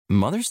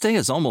Mother's Day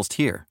is almost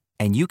here,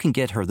 and you can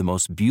get her the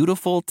most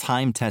beautiful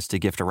time-tested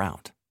gift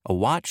around. A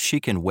watch she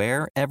can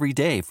wear every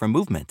day from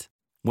Movement.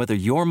 Whether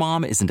your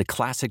mom is into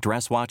classic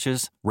dress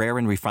watches, rare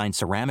and refined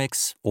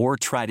ceramics, or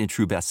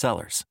tried-and-true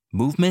bestsellers,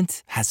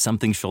 Movement has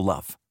something she'll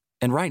love.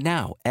 And right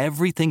now,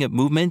 everything at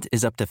Movement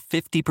is up to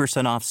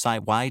 50% off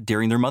site-wide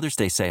during their Mother's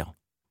Day sale.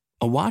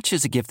 A watch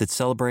is a gift that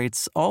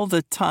celebrates all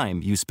the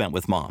time you spent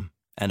with mom.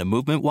 And a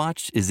Movement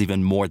watch is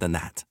even more than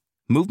that.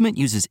 Movement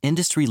uses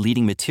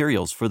industry-leading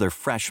materials for their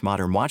fresh,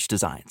 modern watch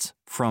designs,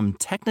 from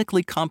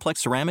technically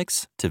complex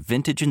ceramics to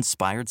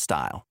vintage-inspired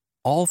style,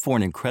 all for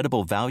an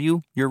incredible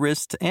value your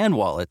wrist and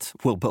wallet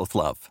will both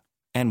love.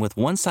 And with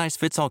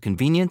one-size-fits-all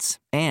convenience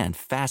and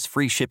fast,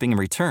 free shipping and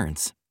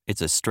returns,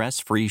 it's a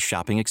stress-free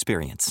shopping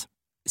experience.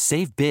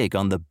 Save big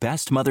on the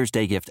best Mother's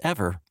Day gift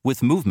ever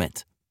with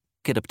Movement.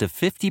 Get up to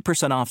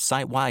 50% off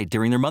site-wide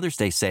during their Mother's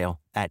Day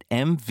sale at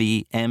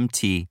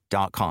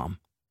MVMT.com.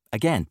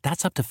 Again,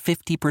 that's up to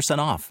 50%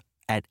 off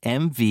at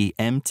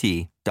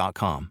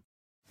MVMT.com.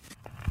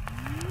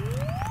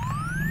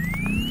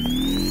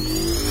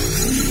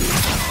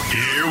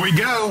 Here we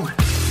go.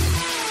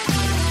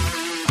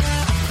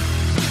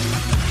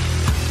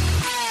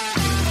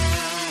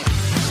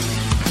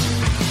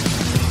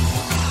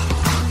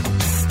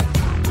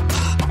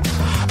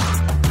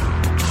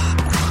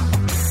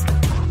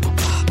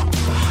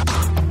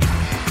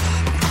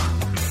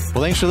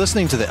 Well, thanks for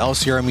listening to the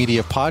LCR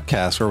Media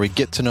Podcast, where we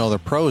get to know the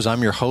pros.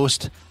 I'm your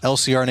host,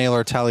 LCR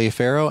Naylor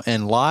Taliaferro,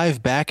 and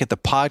live back at the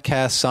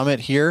Podcast Summit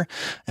here.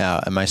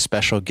 And my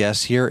special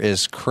guest here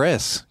is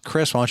Chris.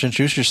 Chris, why don't you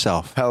introduce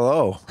yourself?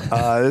 Hello.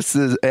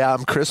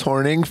 I'm Chris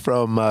Horning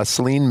from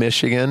Saline,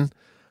 Michigan.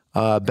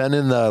 Been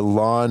in the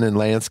lawn and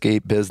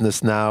landscape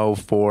business now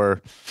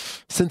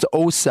since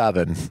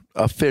 2007,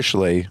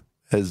 officially,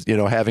 as you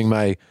know, having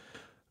my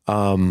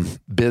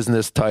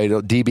business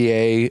title,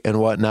 DBA and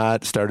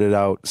whatnot. Started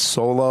out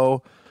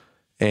solo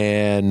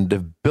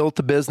and built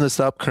the business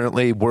up.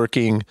 Currently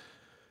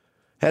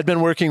had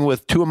been working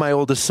with two of my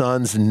oldest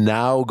sons.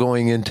 Now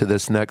going into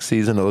this next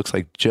season, it looks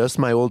like just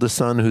my oldest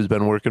son, who's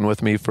been working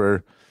with me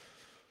for,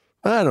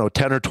 10 or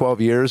 12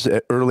 years,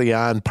 early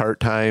on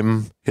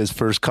part-time, his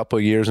first couple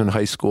of years in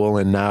high school.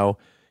 And now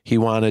he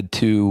wanted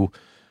to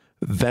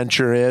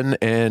venture in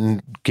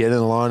and get in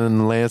the lawn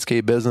and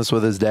landscape business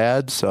with his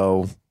dad.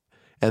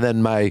 And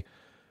then my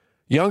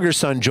younger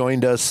son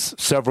joined us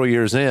several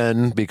years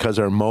in because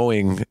our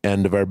mowing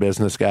end of our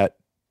business got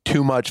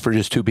too much for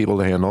just two people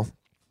to handle.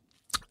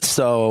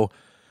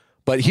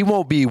 But he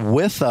won't be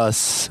with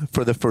us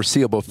for the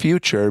foreseeable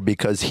future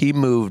because he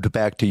moved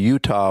back to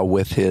Utah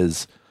with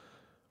his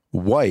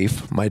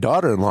wife, my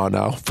daughter-in-law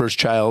now, first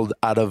child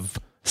out of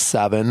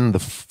 7, the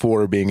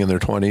 4 being in their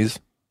 20s,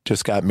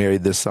 just got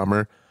married this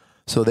summer.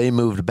 So they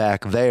moved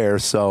back there.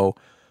 So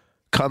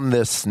come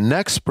this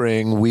next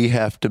spring, we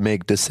have to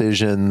make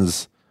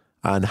decisions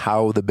on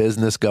how the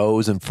business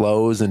goes and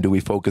flows. And do we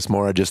focus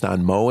more just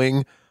on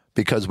mowing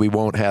because we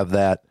won't have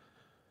that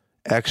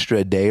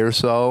extra day or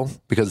so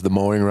because the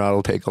mowing route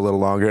will take a little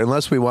longer,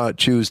 unless we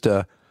choose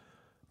to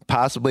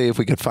possibly, if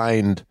we could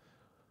find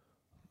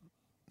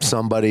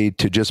somebody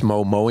to just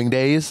mow mowing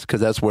days, because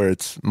that's where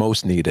it's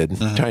most needed,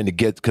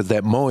 because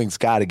that mowing's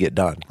got to get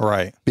done.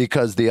 Right.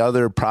 Because the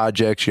other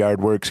projects, yard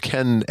works,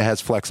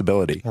 has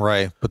flexibility.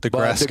 Right. But the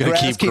grass is going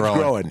to keep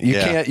growing.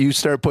 You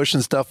start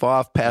pushing stuff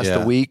off past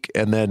the week,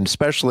 and then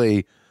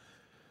especially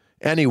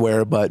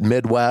anywhere but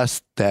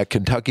Midwest, that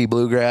Kentucky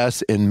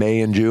bluegrass in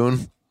May and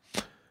June,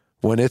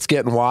 when it's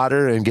getting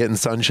water and getting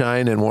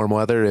sunshine and warm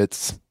weather,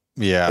 it's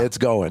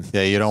going.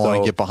 Yeah, you don't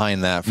want to get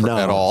behind that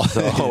at all.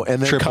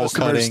 And then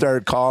customers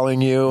start calling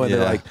you, and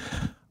they're like,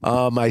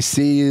 I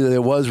see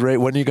it was right.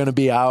 When are you going to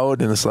be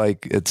out? And it's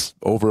like, it's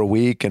over a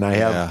week. And I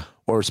have,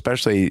 or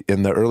especially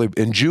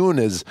in June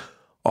is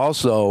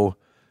also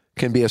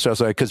can be a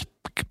stressor because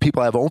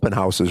people have open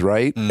houses,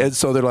 right? And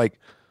so they're like,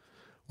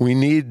 we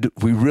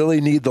really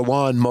need the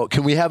lawn mowed.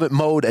 Can we have it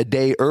mowed a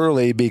day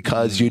early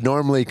because you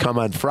normally come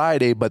on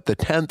Friday, but the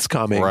 10th's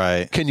coming.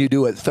 Right. Can you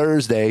do it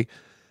Thursday?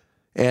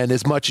 And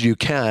as much as you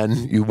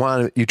can, you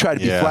try to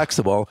be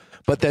flexible,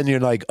 but then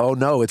you're like, oh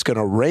no, it's going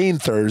to rain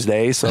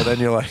Thursday. So then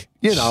you're like,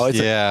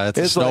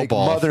 it's like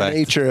Mother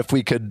Nature. If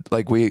we could,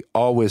 like we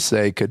always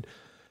say, if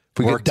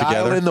we could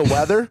dial in the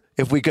weather,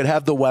 if we could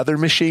have the weather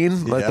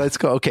machine, let's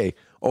go. Okay.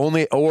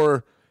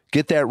 Or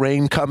get that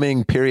rain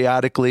coming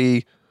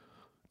periodically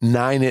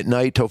 9 at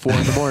night till 4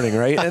 in the morning.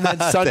 Right. And then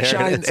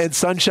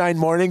sunshine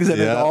mornings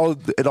and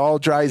it all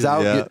dries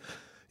out. Yeah.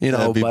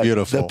 That'd be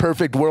beautiful. The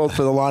perfect world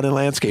for the lawn and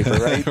landscaper,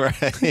 right?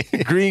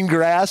 Right. Green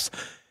grass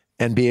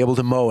and be able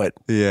to mow it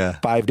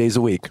 5 days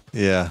a week.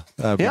 Yeah,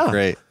 that'd be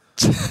great.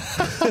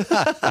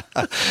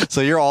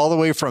 So you're all the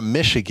way from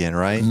Michigan,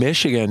 right?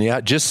 Michigan, yeah.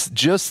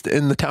 Just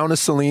in the town of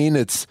Saline.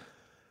 It's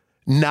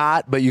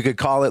not, but you could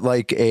call it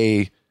like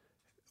a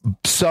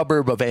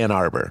suburb of Ann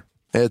Arbor.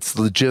 It's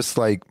just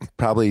like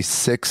probably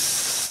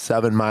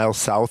 6-7 miles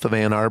south of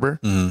Ann Arbor.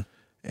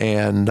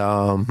 And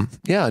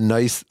a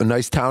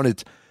nice town.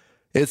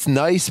 It's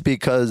nice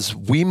because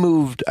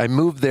I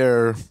moved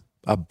there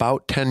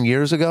about 10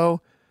 years ago,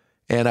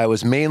 And I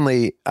was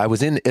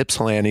in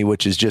Ypsilanti,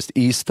 which is just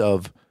east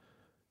of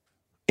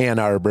Ann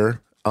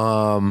Arbor.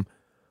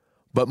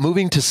 But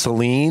moving to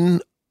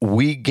Saline,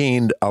 we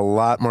gained a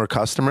lot more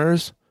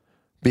customers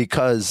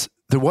because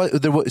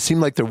it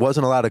seemed like there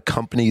wasn't a lot of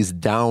companies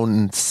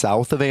down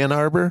south of Ann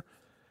Arbor.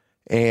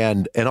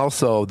 And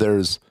also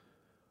there's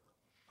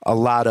a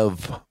lot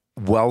of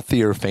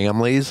wealthier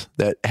families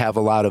that have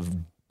a lot of,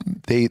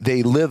 they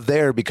live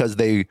there because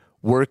they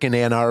work in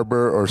Ann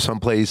Arbor or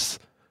someplace,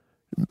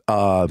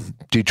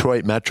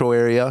 Detroit metro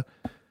area.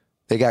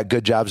 They got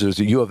good jobs. There's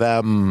a U of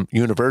M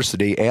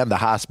university and the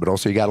hospital.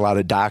 So you got a lot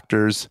of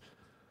doctors,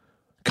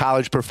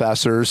 college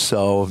professors.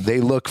 So they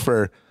look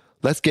for,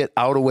 let's get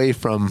out away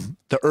from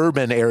the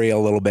urban area a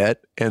little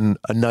bit and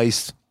a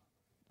nice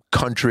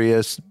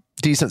countryist,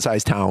 decent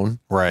sized town.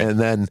 Right. And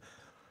then,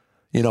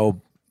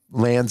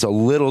 land's a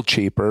little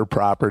cheaper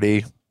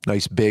property,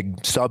 nice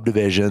big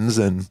subdivisions.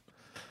 And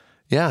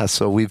yeah,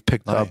 so we've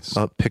picked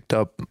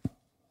up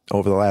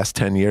over the last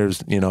 10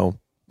 years,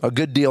 a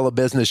good deal of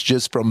business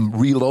just from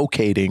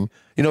relocating,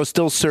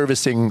 still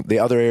servicing the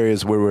other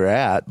areas where we're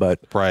at, but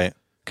right.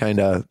 Kind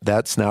of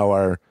that's now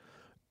our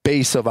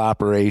base of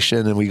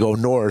operation, and we go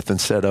north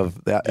instead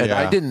of that. And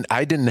Yeah.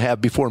 I didn't have,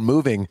 before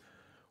moving,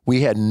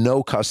 we had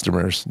no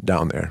customers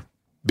down there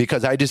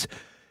because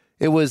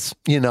it was,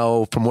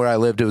 from where I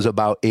lived, it was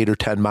about 8 or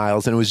 10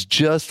 miles and it was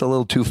just a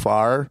little too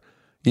far.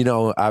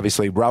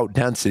 Obviously route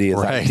density is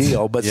Right.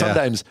 ideal, but Yeah.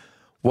 sometimes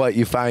what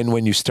you find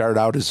when you start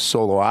out as a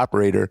solo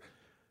operator,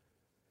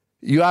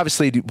 you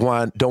obviously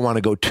don't want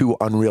to go too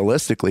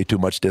unrealistically too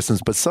much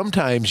distance, but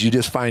sometimes you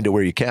just find it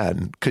where you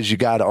can because you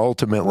got to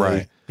ultimately,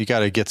 Right. You got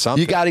to get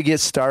something. you got to get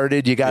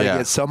started. You got to Yeah.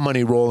 get some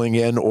money rolling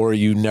in or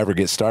you never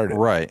get started.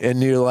 Right.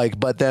 And you're like,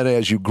 but then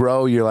as you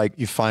grow, you're like,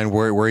 You find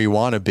where you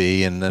want to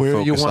be and then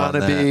where you focus want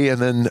on to that. be. And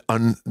then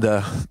on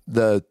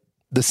the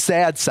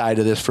sad side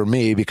of this for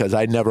me, because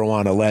I never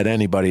want to let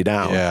anybody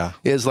down, Yeah.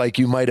 is like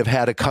you might have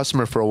had a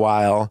customer for a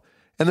while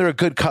and they're a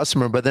good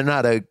customer, but they're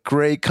not a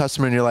great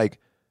customer. And you're like,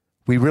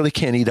 we really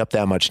can't eat up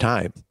that much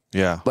time.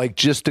 Yeah. Like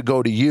just to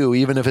go to you,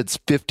 even if it's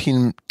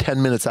 10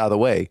 minutes out of the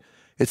way,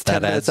 it's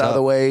 10 That minutes adds out of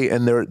the up. way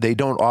and they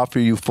don't offer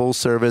you full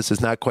service.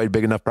 It's not quite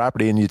big enough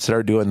property. And you'd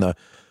start doing the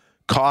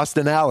cost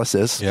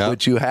analysis, Yep.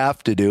 which you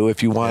have to do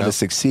if you want to Yep.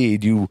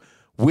 succeed. You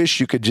wish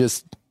you could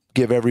just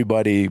give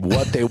everybody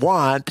what they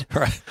want,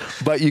 Right.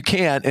 but you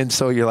can't. And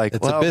so you're like,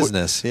 It's a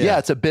business. Yeah. Yeah,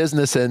 it's a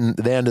business. And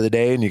at the end of the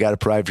day, and you got to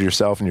provide for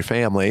yourself and your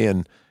family.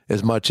 And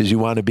as much as you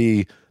want to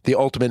be the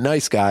ultimate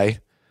nice guy.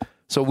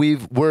 So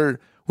we've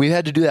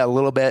had to do that a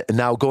little bit. And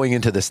now going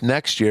into this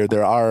next year,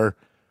 there are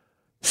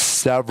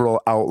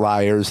several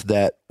outliers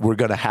that we're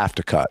going to have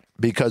to cut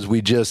because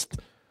we just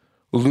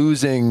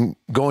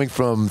going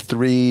from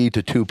 3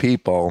 to 2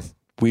 people,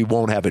 we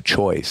won't have a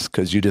choice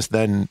because you just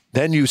then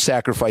you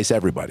sacrifice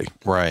everybody.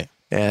 Right.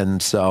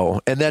 And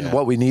then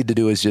what we need to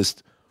do is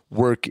just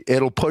work.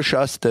 It'll push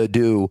us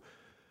to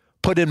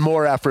put in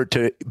more effort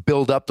to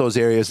build up those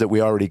areas that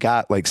we already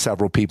got, like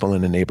several people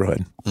in the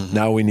neighborhood. Mm-hmm.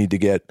 Now we need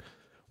to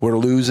we're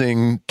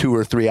losing 2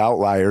 or 3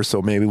 outliers.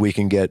 So maybe we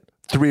can get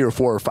 3 or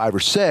 4 or 5 or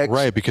 6.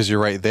 Right. Because you're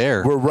right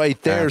there. We're right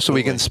there. So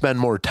we Absolutely. can spend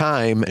more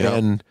time. Yep.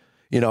 And,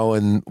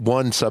 and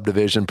one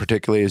subdivision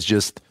particularly is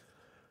just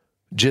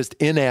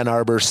in Ann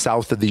Arbor,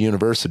 south of the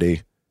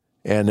university.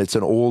 And it's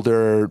an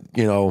older,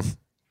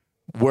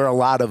 where a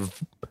lot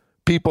of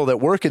people that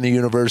work in the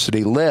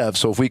university live.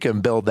 So if we can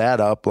build that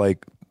up,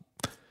 like,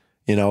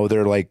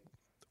 they're like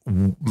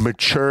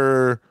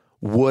mature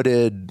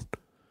wooded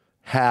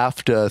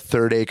half to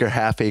third acre,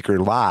 half acre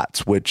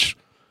lots, which,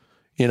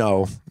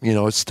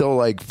 it's still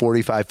like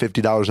 $45,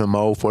 $50 a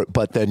mow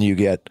but then you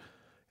get,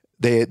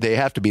 they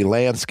have to be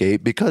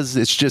landscaped because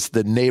it's just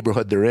the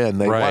neighborhood they're in.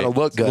 They Right. want to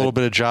look It's good. a little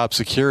bit of job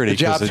security The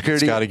job because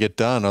security- it's got to get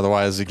done.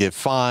 Otherwise, they get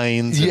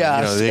fines. And,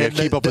 Yes, they got and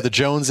to keep up with the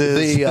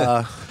Joneses.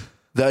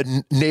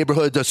 The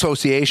neighborhood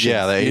association.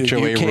 yeah, the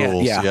HOA You can't-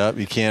 rules. Yeah. Yep.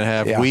 You can't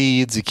have Yeah.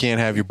 weeds. You can't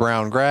have your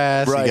brown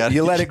grass. Right.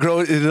 You let it grow.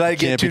 You let it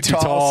get Can't be too too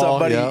tall. tall,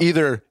 Somebody, yeah.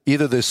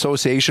 either the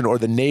association or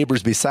the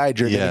neighbors beside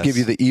you are going Yes. to give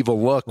you the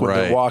evil look when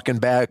Right. they're walking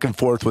back and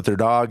forth with their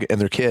dog and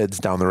their kids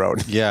down the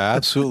road. Yeah,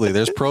 absolutely.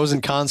 There's pros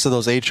and cons to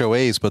those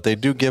HOAs, but they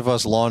do give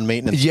us lawn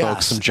maintenance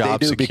folks some job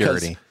they do,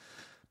 security.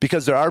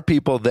 because there are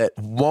people that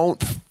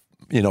won't,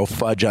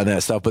 fudge on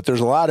that stuff. But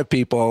there's a lot of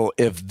people,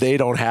 if they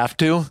don't have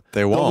to,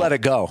 They won't they'll let it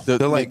go. They'll,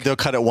 They're like, they'll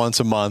cut it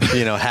once a month.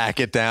 Hack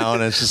it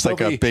down. It's just like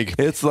they'll a be- big.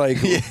 It's like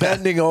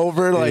bending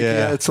over. Like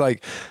Yeah. it's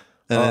like.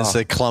 And then it's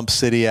like clump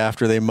city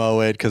after they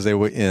mow it because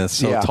it's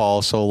so Yeah.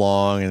 tall, so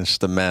long, and it's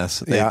just a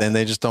mess. Then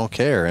they just don't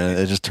care, and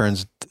it just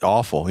turns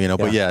awful,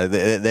 But yeah,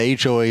 the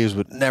HOAs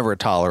would never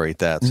tolerate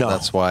that. So No.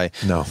 that's why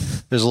No.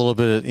 there's a little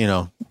bit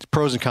of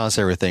pros and cons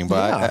to everything,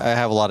 but Yeah. I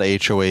have a lot of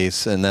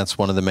HOAs, and that's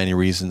one of the many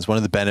reasons, one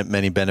of the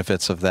many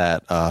benefits of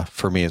that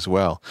for me as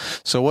well.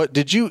 So what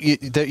did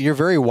you're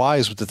very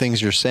wise with the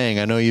things you're saying.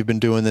 I know you've been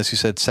doing this, you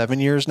said 7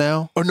 years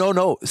now? Oh,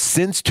 no,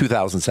 since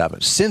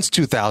 2007. Since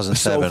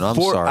 2007, I'm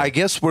sorry. I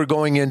guess we're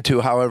going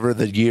into however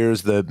the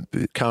years,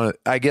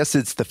 I guess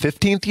it's the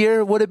 15th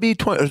year, would it be?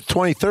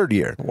 23rd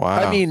year.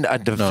 Wow. I mean,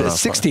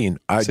 16.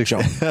 I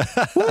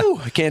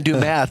can't do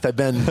math. I've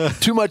been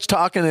too much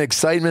talking and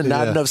excitement,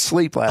 not enough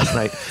sleep last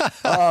night.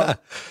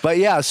 But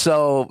yeah,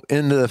 so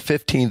into the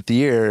 15th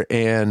year,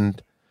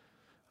 and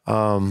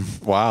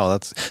wow,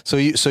 that's so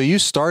you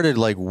started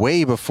like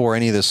way before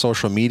any of the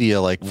social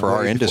media, like for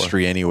our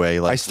industry anyway.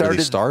 Like I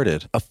really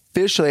started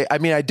officially. I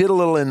mean, I did a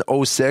little in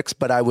 06,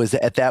 but I was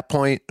at that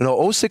point,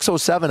 06,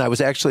 07, I was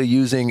actually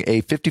using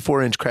a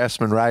 54-inch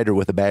Craftsman Rider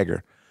with a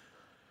bagger.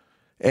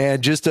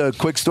 And just a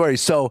quick story.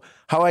 So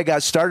how I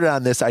got started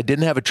on this, I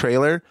didn't have a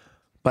trailer,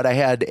 but I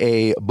had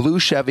a blue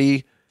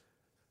Chevy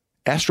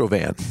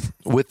Astrovan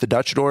with the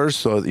Dutch doors.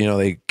 So,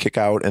 they kick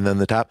out and then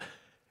the top.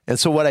 And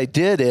so what I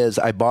did is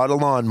I bought a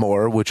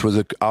lawnmower, which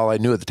was all I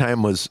knew at the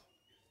time was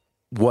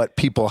what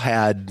people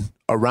had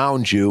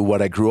around you,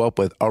 what I grew up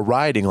with, a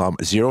riding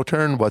lawnmower. Zero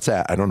turn? What's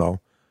that? I don't know.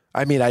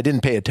 I mean, I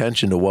didn't pay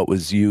attention to what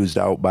was used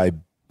out by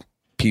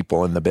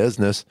people in the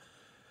business.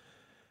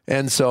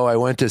 And so I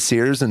went to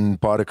Sears and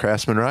bought a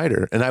Craftsman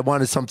Rider, and I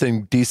wanted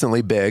something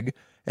decently big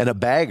and a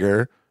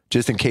bagger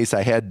just in case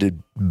I had to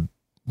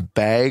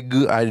bag,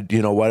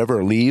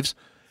 whatever, leaves.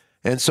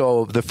 And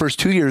so the first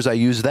 2 years I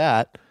used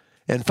that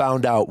and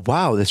found out,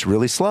 wow, that's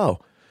really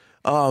slow.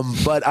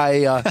 But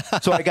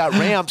so I got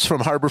ramps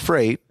from Harbor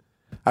Freight.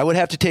 I would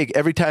have to take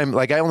every time,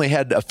 like I only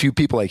had a few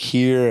people like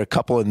here, a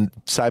couple in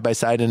side by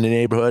side in the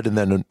neighborhood, and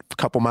then a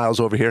couple miles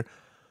over here.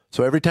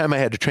 So every time I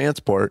had to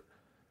transport,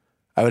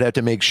 I would have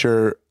to make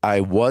sure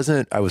I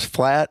was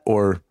flat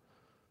or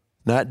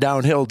not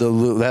downhill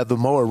to have the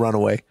mower run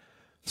away.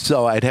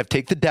 So I'd have to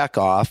take the deck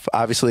off,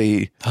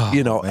 obviously,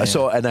 man.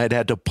 and I'd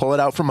had to pull it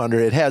out from under.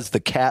 It has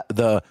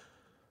the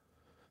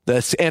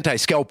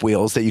anti-scalp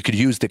wheels that you could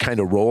use to kind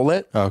of roll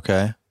it.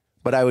 okay.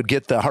 But I would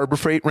get the Harbor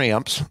Freight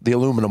ramps, the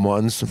aluminum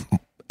ones,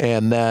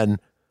 and then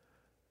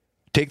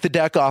take the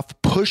deck off,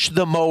 push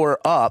the mower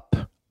up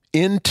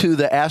into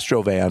the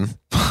Astrovan,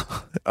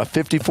 a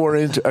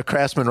 54-inch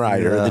Craftsman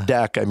Rider. Yeah. The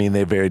deck, I mean,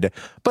 they varied,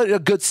 but a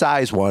good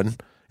size one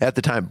at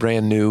the time,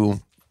 brand new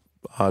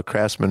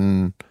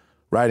Craftsman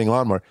riding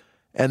lawnmower.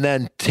 And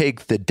then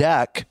take the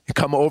deck,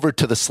 come over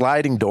to the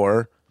sliding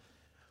door,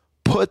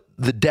 put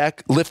the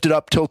deck, lift it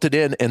up, tilt it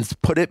in, and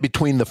put it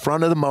between the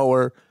front of the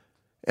mower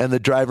and the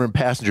driver and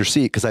passenger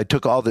seat, because I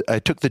took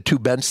the two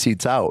bench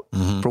seats out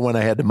for when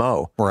I had to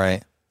mow.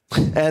 Right.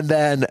 And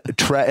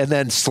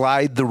then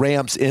slide the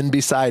ramps in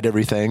beside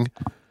everything,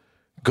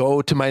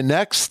 go to my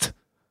next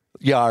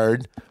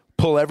yard,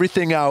 pull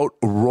everything out,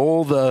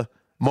 roll the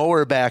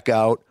mower back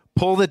out,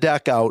 pull the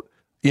deck out.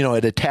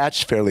 It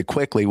attached fairly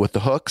quickly with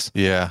the hooks.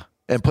 Yeah.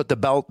 And put the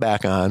belt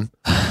back on.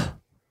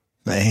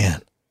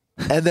 Man.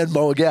 And then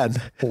mow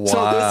again.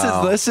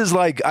 Wow. So this is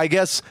like, I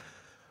guess,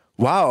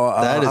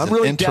 wow. That is I'm an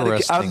really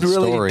interesting I'm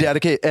really story.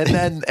 dedicated.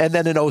 And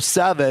then in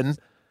 07,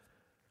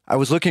 I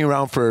was looking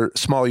around for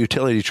small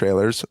utility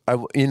trailers.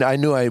 I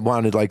knew I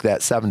wanted like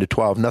that 7 to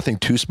 12, nothing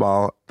too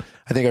small.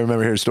 I think I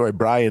remember hearing a story.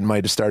 Brian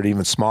might have started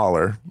even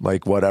smaller,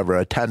 like whatever,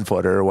 a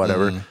 10-footer or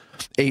whatever,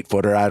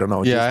 8-footer. I don't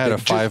know. Yeah, I had a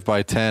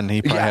 5x10.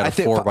 He probably had a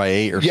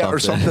 4x8 or something. or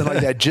something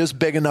like that, just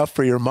big enough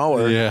for your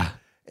mower. Yeah.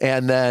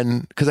 And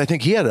then, because I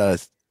think he had a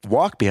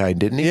walk behind,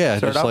 didn't he? Yeah,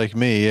 Start just out? like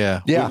me.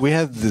 Yeah. Yeah. We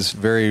had this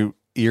very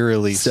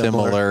eerily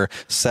similar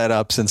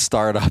setups and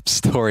startup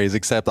stories,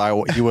 except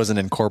he wasn't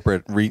in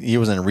corporate, he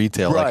wasn't in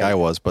retail like Right. I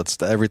was,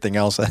 but everything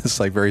else is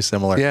like very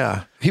similar.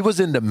 Yeah. He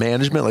was into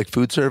management, like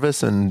food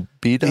service and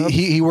B-Dub.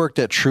 He worked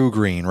at True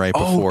Green right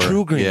before.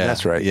 True Green. Yeah,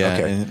 That's right. Yeah,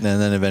 Okay. and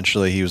then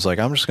eventually he was like,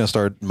 "I'm just going to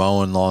start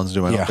mowing lawns,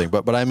 doing Yeah. nothing."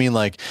 But I mean,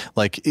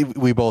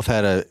 we both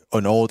had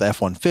an old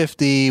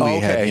F-150. We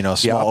had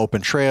small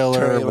open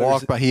trailer.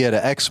 Walk by. He had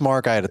an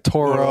X-Mark. I had a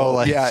Toro.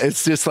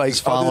 It's just like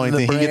following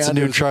thing. He gets a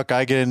new truck.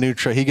 I get a new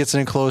truck. He gets an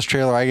enclosed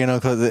trailer. I get an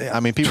enclosed.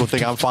 I mean, people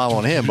think I'm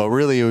following him, but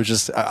really it was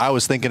just I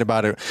was thinking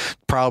about it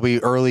probably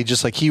early,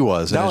 just like he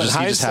was. And No, he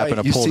just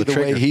happened to you pull see the the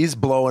way trigger. he's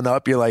blowing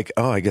up. You're like,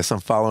 oh, I guess I'm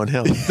following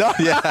him. No,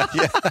 yeah.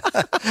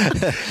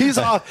 he's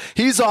off,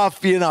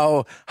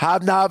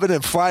 hobnobbing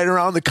and flying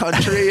around the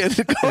country and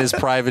In his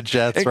private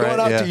jets, and right?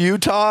 going out to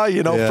Utah,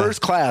 first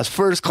class.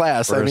 First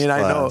class,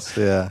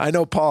 I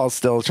know Paul's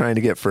still trying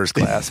to get first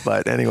class,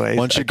 but anyway.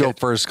 Once you go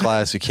first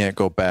class, you can't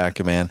go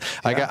back, man.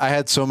 Yeah. I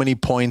had so many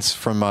points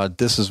from,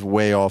 this is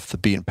way off the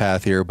beaten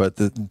path here, but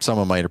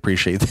someone might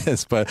appreciate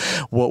this, but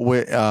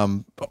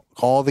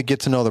all the get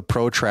to know the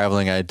pro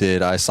traveling I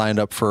did, I signed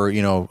up for,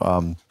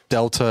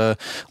 Delta,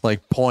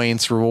 like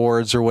points,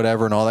 rewards or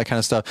whatever and all that kind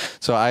of stuff.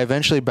 So I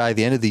eventually, by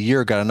the end of the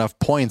year, got enough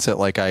points that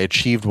like I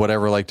achieved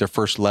whatever, like their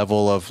first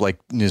level of like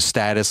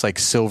status, like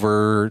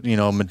silver,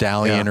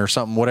 medallion or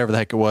something, whatever the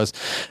heck it was.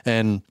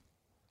 And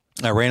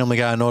I randomly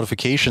got a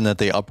notification that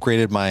they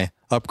upgraded my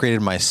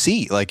upgraded my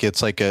seat. Like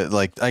it's like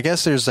I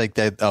guess there's like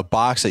a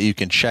box that you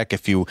can check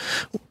if you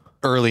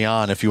early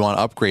on if you want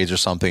upgrades or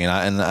something,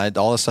 and I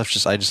all this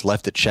stuff I just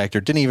left it checked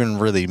or didn't even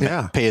really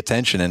pay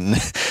attention, and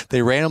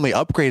they randomly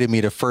upgraded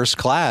me to first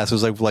class. It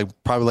was like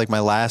probably like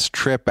my last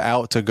trip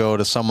out to go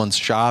to someone's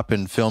shop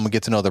and film and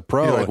get to know the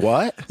pro. You're like,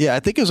 what? Yeah, I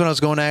think it was when I was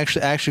going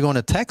to actually going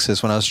to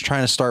Texas when I was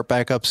trying to start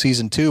back up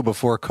season 2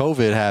 before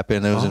COVID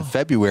happened. It was in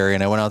February,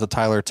 and I went out to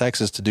Tyler,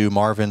 Texas to do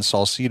Marvin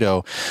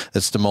Salcido.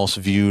 That's the most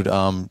viewed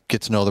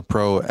Get to Know the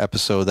Pro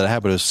episode that I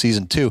had, but it was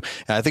season 2,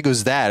 and I think it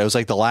was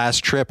like the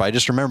last trip. I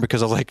just remember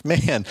because I was like,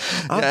 man,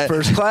 I'm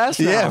first class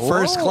now. Yeah,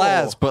 first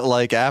class. But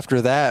like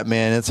after that,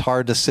 man, it's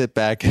hard to sit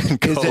back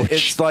and coach.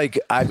 It's like,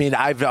 I mean,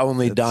 I've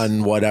only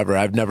done whatever.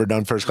 I've never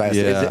done first class.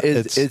 Yeah,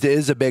 it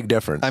is a big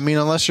difference. I mean,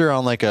 unless you're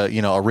on like a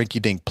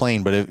rinky-dink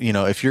plane, but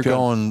if you're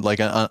going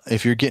like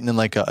if you're getting in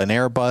like an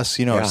Airbus,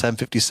 or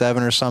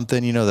 757 or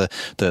something, the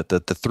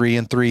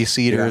 3-and-3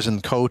 seaters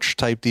and coach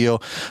type deal,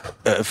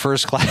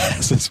 first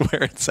class is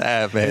where it's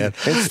at, man.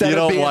 Instead you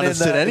don't of want to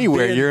sit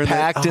anywhere. You're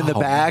packed in the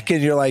back,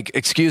 and you're like,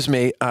 excuse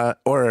me,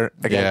 or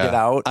I gotta get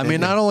out. I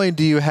mean, not only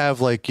do you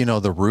have like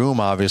the room,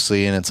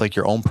 obviously, and it's like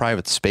your own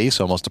private space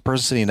almost. The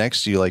person sitting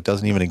next to you like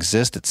doesn't even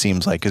exist. It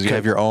seems like because you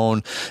have your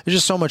own. There's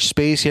just so much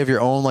space. You have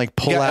your own like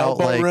pull out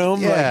like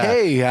room. Yeah. Like,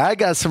 hey, I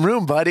got some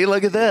room, buddy.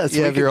 Look at this.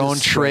 You have your own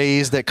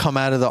trays that come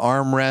out of the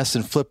armrest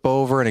and flip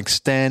over and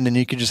extend, and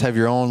you can just have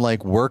your own like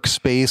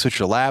workspace with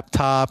your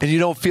laptop. And you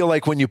don't feel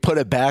like when you put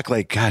it back,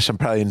 like, gosh, I'm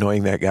probably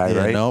annoying that guy,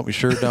 right? No, you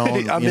sure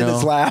don't. I'm in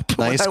his lap.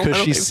 Nice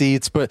cushy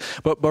seats, but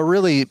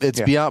really,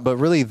 it's beyond. But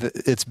really,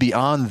 it's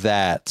beyond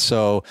that.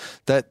 So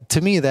that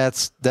to me,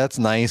 that's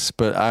nice.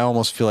 But I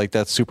almost feel like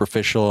that's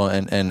superficial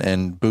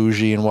and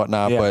bougie and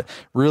whatnot. But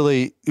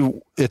really,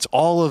 it's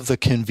all of the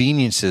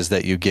conveniences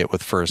that you get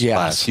with first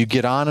class. You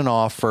get on and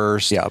off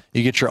first. Yep.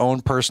 You get your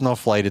own personal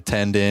flight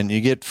attendant.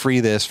 You get free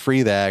this,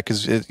 free that,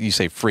 because you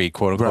say free,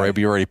 quote unquote, right.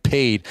 But you already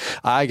paid.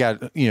 I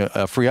got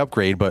a free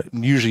upgrade, but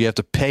usually you have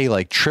to pay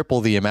like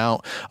triple the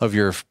amount of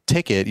your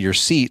ticket, your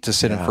seat to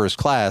sit in first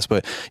class.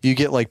 But you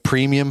get like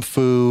premium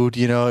food.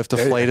 If the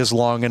flight is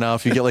long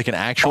enough, you get like an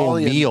actual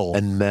meal,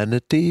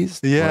 amenities.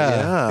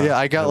 Yeah.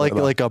 I got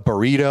like a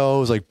burrito. It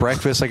was like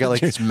breakfast. I got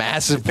like this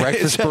massive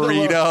breakfast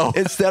burrito.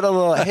 Instead of a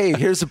little, hey,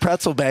 here's a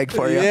pretzel bag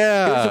for you.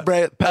 Yeah.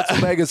 Here's a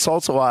pretzel bag of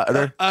salsa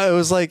water. It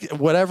was like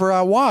whatever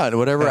I want,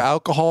 whatever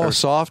alcohol,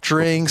 soft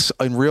drinks,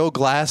 in real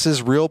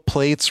glasses, real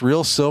plates,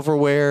 real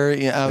silverware.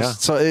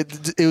 So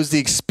it was the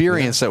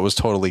experience that was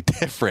totally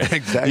different.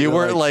 Exactly. You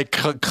weren't like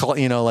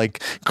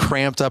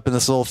cramped up in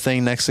this little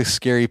thing next to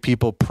scary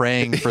people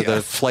praying for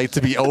the flight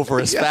to be over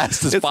as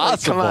fast as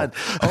possible. Like,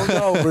 come on.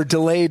 Oh no, we're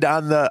delayed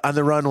on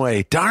the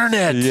runway. Darn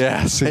it.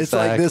 Yes,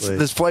 exactly. It's like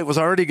this flight was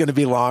already going to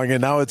be long,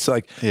 and now it's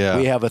like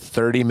we have a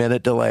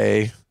 30-minute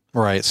delay.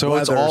 Right. So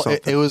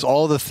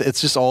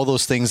it's just all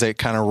those things that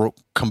kind of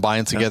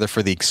combine together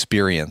for the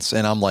experience.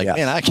 And I'm like,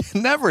 man, I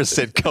can never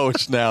sit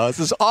coach now. This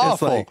is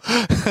awful.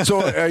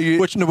 So are you,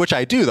 which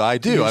I do though. I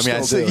do. I mean,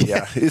 I sit,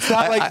 it's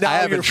not like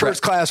now you're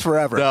first class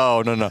forever.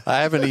 No.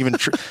 I haven't even,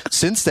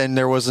 since then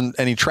there wasn't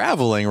any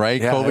traveling,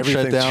 right? Yeah, COVID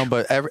shut down,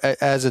 but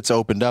as it's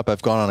opened up,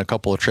 I've gone on a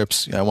couple of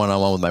trips. I went on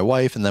one with my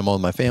wife and then one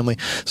with my family.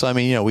 So, I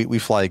mean, we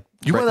fly.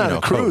 You went on a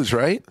cruise,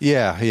 right?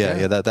 Yeah.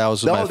 That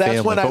was with my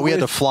family. But we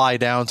had to fly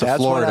down to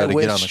Florida to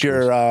get on the cruise.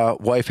 Your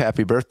wife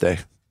happy birthday.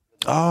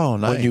 Oh,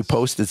 nice. When you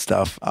posted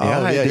stuff.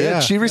 I did. Yeah.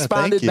 She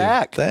responded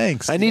back.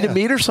 Thanks. I need to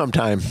meet her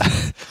sometime.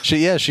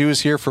 She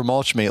was here for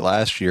Mulchmate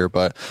last year,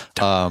 but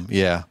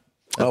yeah.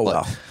 Oh,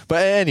 well.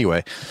 But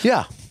anyway.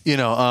 Yeah. We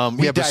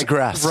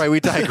digress. Right, we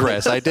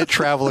digress. I did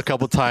travel a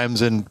couple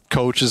times, and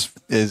coach is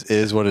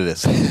what it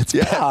is. It's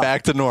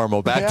back to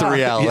normal, back to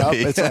reality.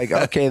 Yep. It's like,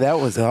 okay, that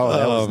was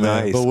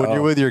nice. But when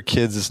you're with your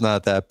kids, it's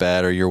not that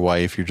bad, or your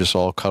wife, you're just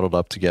all cuddled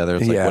up together.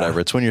 It's like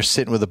whatever. It's when you're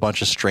sitting with a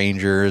bunch of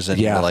strangers, and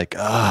you're like,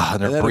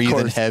 and they're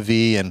breathing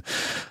heavy, and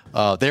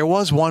there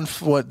was one.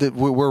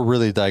 We're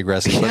really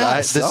digressing,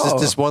 but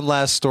this one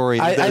last story.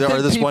 I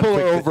think people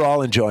are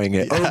overall enjoying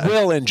it, or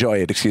will enjoy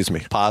it. Excuse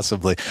me,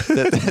 possibly.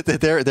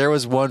 There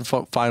was one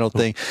final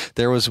thing.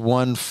 There was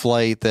one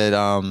flight that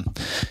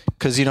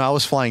because I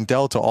was flying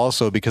Delta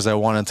also because I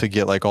wanted to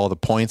get like all the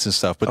points and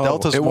stuff. But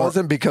Delta's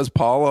wasn't because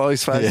Paul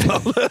always flies.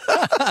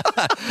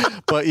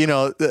 But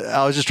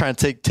I was just trying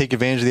to take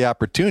advantage of the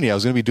opportunity. I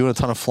was going to be doing a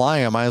ton of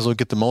flying. I might as well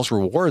get the most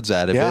rewards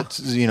out of it.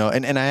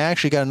 And I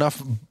actually got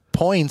enough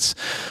points,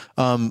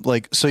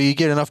 so you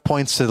get enough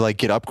points to like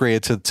get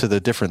upgraded to the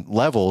different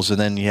levels, and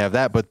then you have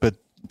that. But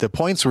the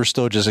points were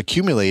still just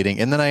accumulating,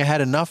 and then I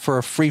had enough for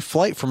a free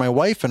flight for my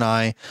wife and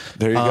I.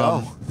 There you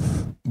go.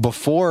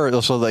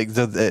 before, so like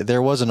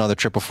there was another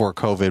trip before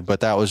COVID, but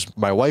that was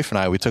my wife and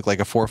I. We took like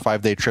a 4 or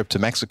 5 day trip to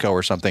Mexico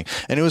or something,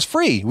 and it was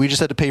free. We just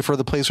had to pay for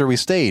the place where we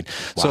stayed.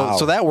 Wow.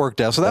 So that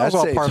worked out. So that was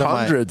all part of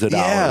my hundreds of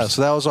dollars. Yeah.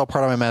 So that was all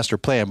part of my master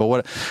plan. But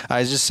what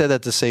I just said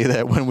that to say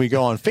that when we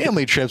go on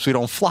family trips, we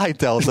don't fly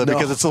Delta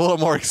because it's a little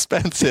more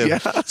expensive. Yeah.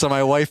 So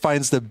my wife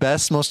finds the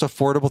best, most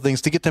affordable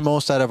things to get the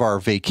most out of our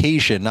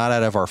vacation, not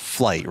out of our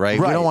flight. Right?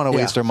 We don't want to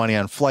waste our money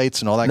on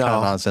flights and all that kind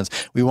of nonsense.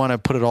 We want to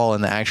put it all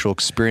in the actual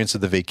experience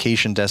of the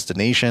vacation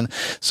destination.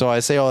 So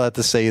I say all that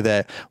to say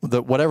that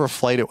whatever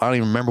flight, I don't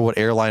even remember what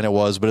airline it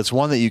was, but it's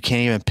one that you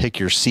can't even pick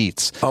your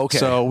seats. Okay.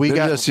 So we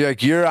got just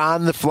like you're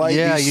on the flight.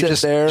 Yeah, you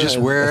sit there. Just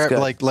wear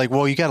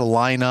well, you got to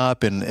line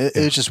up, and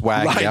it's just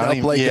wacky.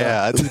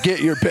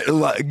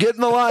 Get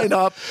in the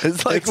lineup.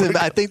 It's like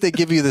I think they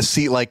give you the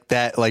seat like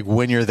that, like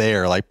when you're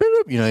there, like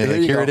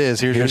here it is,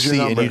 here's your seat,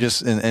 and you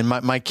just and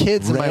my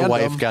kids and my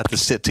wife got to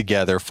sit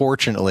together,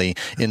 fortunately,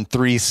 in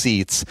 3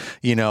 seats,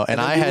 and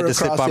I had to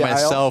sit by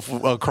myself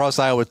across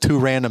the aisle with 2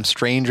 random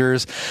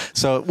strangers.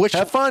 So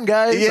have fun,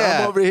 guys.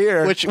 Yeah, I'm over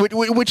here.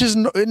 Which is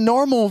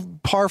normal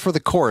par for the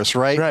course,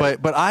 right?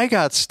 But I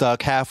got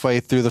stuck halfway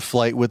through the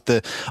flight with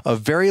a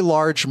very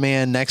large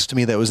man next to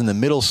me that was in the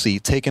middle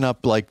seat, taking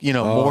up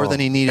more than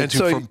he needed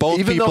to for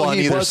both people on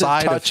either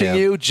side of him. Touching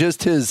you,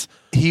 just his.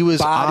 He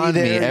was on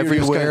there, me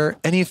everywhere,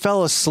 and he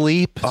fell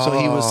asleep. So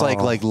he was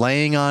like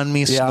laying on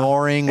me,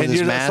 snoring with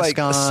his mask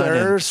on.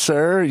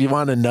 Sir, you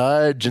want to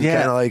nudge and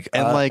kind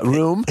of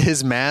room?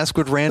 His mask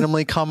would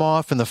randomly come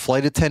off, and the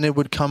flight attendant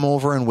would come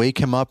over and wake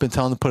him up and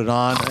tell him to put it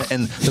on.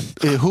 And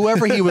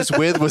whoever he was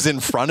with was in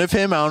front of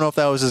him. I don't know if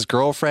that was his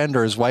girlfriend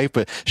or his wife,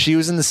 but she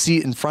was in the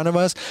seat in front of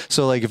us.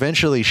 So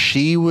eventually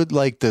she would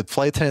the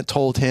flight attendant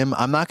told him,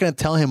 "I'm not going to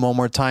tell him one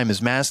more time.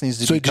 His mask needs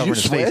to be covered."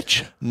 So did you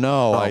switch?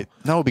 No,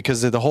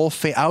 because the whole.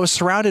 I was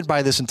surrounded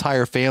by this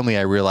entire family.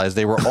 I realized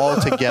they were all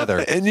together,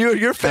 and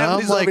your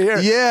family's over here.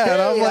 Yeah, hey,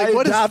 and I'm like,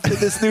 what adopted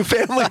this new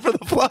family for the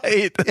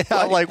flight?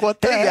 I'm like, what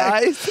the heck?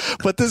 Guys?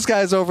 But this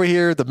guy's over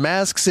here, the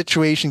mask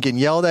situation, getting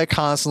yelled at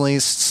constantly,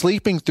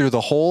 sleeping through the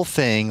whole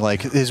thing.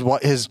 Like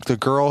the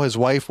girl, his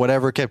wife,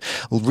 whatever, kept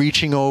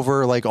reaching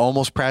over,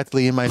 almost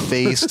practically in my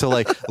face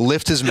to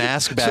lift his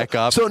mask back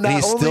up. So and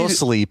he's still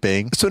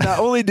sleeping. So not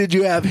only did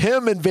you have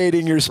him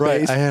invading your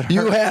space,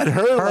 you had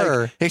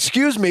her.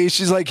 Excuse me.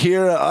 She's like,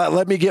 here,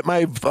 let me get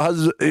my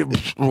husband,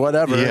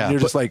 whatever. Yeah, and you're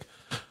just like,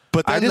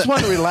 but I just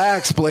want to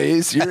relax,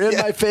 please. You're in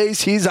my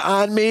face. He's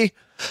on me.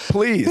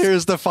 Please.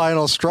 Here's the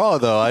final straw,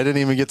 though. I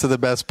didn't even get to the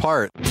best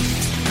part.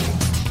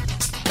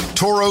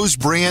 Toro's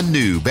brand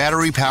new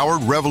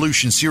battery-powered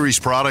Revolution Series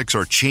products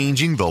are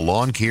changing the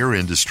lawn care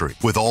industry.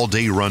 With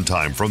all-day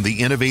runtime from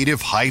the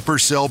innovative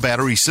HyperCell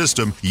battery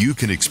system, you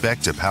can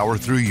expect to power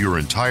through your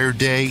entire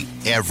day,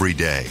 every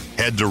day.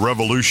 Head to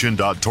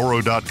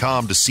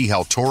revolution.toro.com to see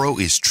how Toro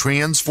is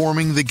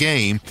transforming the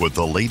game with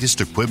the latest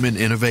equipment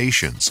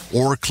innovations,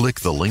 or click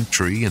the link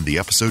tree in the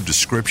episode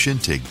description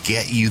to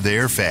get you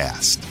there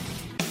fast.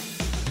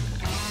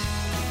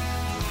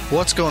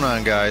 What's going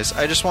on, guys?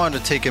 I just wanted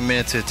to take a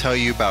minute to tell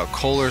you about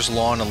Kohler's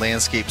Lawn and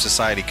Landscape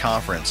Society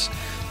Conference.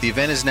 The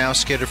event is now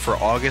scheduled for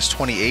August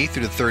 28th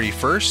through the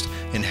 31st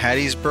in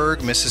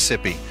Hattiesburg,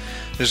 Mississippi.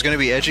 There's going to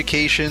be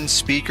education,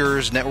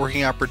 speakers,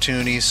 networking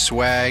opportunities,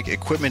 swag,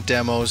 equipment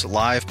demos,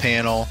 live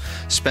panel.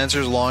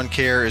 Spencer's Lawn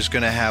Care is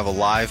going to have a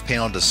live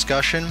panel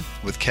discussion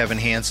with Kevin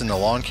Hansen, the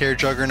lawn care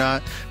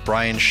juggernaut,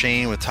 Brian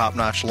Shane with Top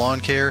Notch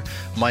Lawn Care,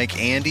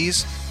 Mike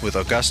Andes with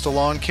Augusta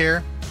Lawn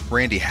Care,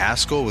 Randy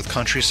Haskell with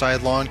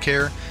Countryside Lawn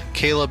Care,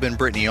 Caleb and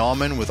Brittany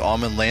Allman with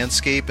Allman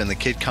Landscape and the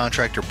Kid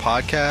Contractor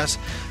Podcast,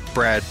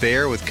 Brad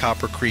Baer with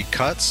Copper Creek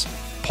Cuts,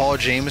 Paul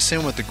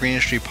Jameson with the Green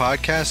Industry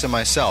Podcast, and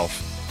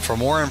myself. For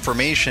more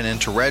information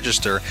and to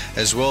register,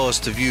 as well as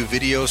to view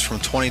videos from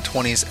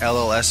 2020's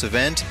LLS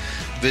event,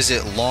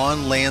 visit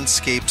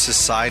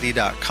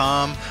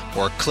lawnlandscapesociety.com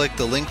or click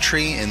the link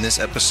tree in this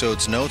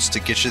episode's notes to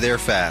get you there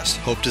fast.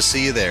 Hope to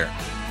see you there.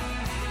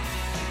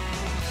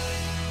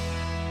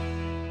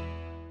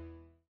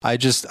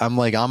 I'm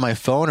on my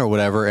phone or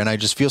whatever, and I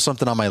just feel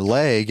something on my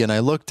leg, and I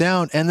look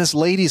down, and this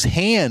lady's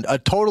hand, a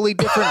totally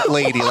different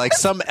lady,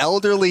 some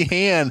elderly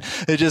hand,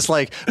 is just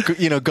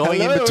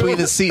going in between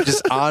the seat,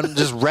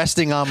 just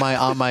resting on my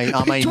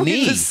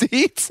knee. The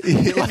seats,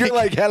 you're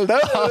like, hello,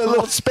 a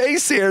little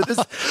space here.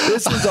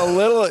 This is a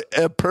little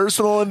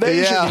personal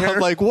invasion. Yeah, here. I'm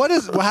like,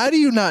 how do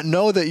you not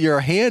know that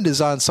your hand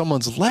is on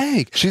someone's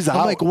leg? She's out.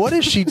 I'm like, what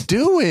is she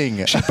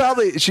doing?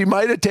 She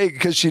might have taken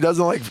because she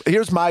doesn't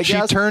Here's my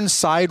guess. She turned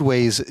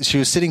sideways. She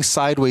was sitting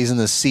sideways in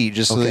the seat,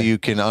 just so that you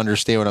can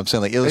understand what I'm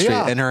saying, illustrate.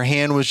 Yeah. And her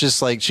hand was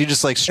just she just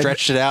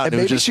stretched it out. And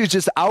maybe she was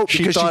just out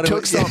because she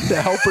took something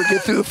to help her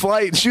get through the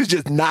flight, and she was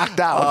just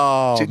knocked out.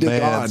 Oh,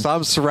 man. So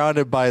I'm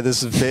surrounded by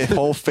this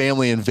whole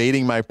family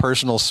invading my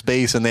personal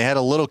space, and they had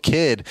a little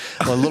kid,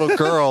 a little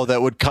girl that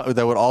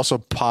would also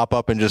pop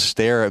up and just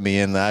stare at me,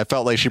 and I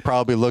felt like she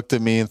probably looked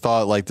at me and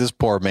thought, this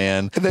poor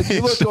man. And then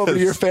you looked over to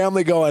your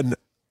family going,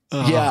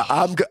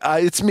 Yeah,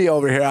 it's me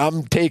over here.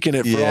 I'm taking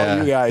it for all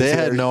you guys. They here.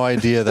 had no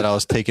idea that I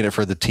was taking it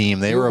for the team.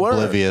 They were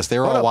oblivious. They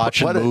were all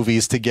watching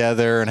movies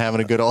together and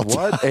having a good old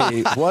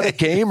time. What a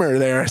gamer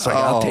there. It's like,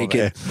 I'll take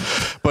it.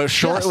 But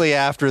shortly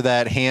after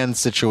that hand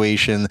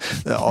situation,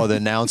 all the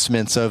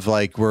announcements of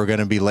like, we're going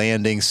to be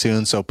landing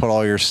soon, so put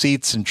all your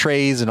seats and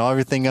trays and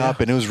everything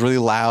up. And it was really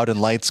loud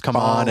and lights come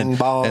on. And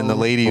the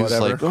lady was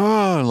like,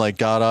 oh, and like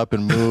got up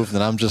and moved.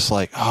 And I'm just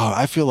like, oh,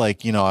 I feel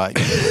like,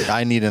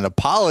 I need an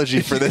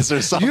apology for this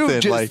or something.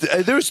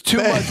 There's too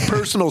much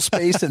personal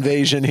space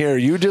invasion here.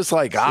 You just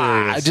like,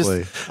 I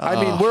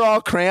mean, we're all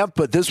cramped,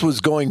 but this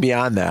was going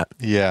beyond that.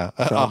 Yeah,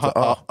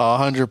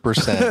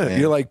 100%.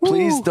 You're like,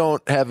 please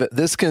don't have it.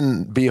 This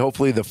can be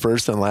hopefully the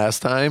first and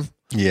last time.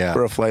 Yeah,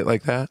 for a flight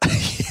like that.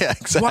 Yeah,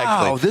 exactly.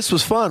 Wow, this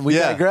was fun. We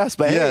digress,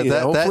 but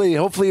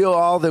hopefully you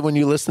all that when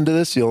you listen to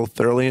this, you'll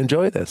thoroughly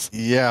enjoy this.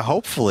 Yeah,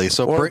 hopefully.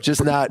 So or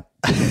just not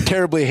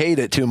terribly hate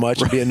it too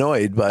much and be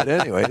annoyed. But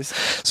anyways,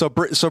 so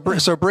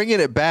bringing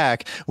it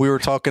back, we were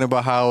talking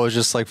about how it was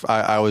just like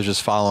I was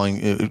just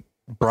following.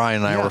 Brian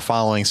and I were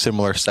following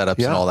similar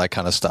setups and all that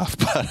kind of stuff.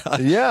 But at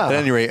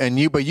any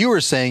rate, but you were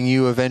saying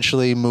you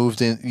eventually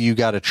moved in. You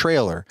got a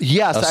trailer.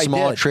 Yes, a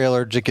small did.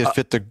 trailer to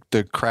fit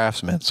the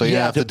Craftsman. So you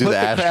have to do put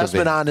the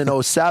Craftsman on in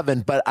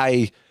 2007. But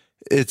I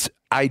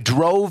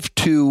drove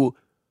to,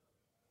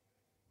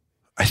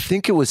 I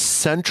think it was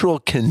Central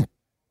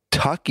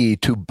Kentucky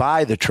to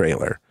buy the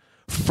trailer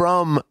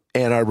from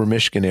Ann Arbor,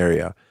 Michigan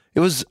area. It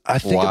was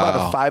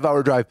about a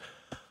 5-hour drive.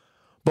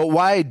 But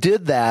why I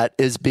did that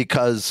is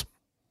because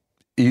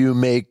you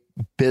make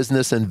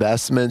business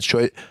investments.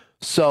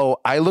 So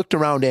I looked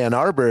around Ann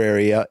Arbor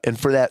area, and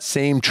for that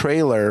same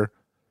trailer,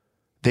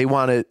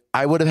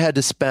 I would have had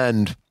to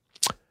spend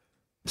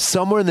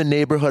somewhere in the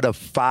neighborhood of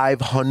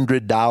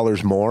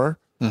 $500 more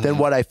than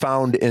what I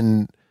found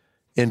in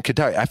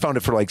Kentucky. I found it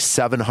for like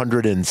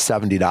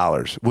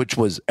 $770, which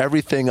was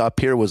everything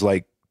up here was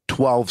like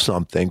 12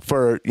 something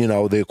for,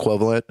 the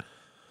equivalent.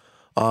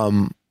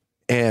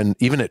 And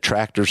even at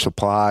Tractor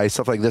Supply,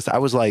 stuff like this, I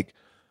was like,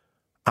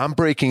 I'm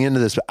breaking into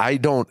this. I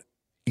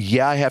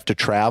have to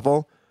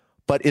travel,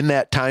 but in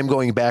that time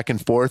going back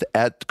and forth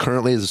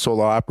currently as a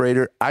solo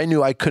operator, I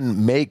knew I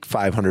couldn't make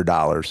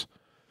 $500.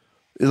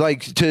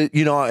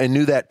 I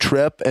knew that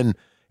trip and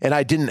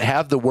I didn't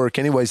have the work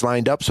anyways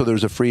lined up. So there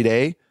was a free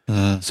day.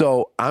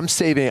 So I'm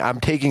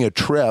taking a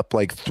trip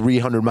like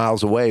 300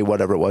 miles away,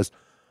 whatever it was,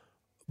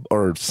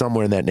 or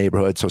somewhere in that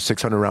neighborhood. So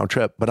 600 round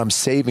trip, but I'm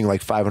saving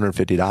like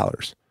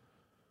 $550.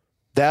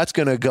 That's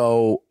going to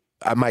go,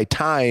 my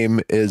time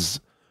is,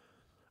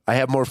 I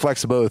have more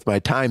flexibility with my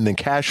time than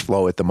cash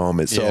flow at the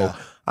moment. So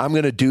I'm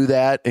going to do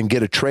that and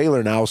get a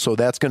trailer now. So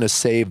that's going to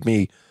save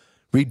me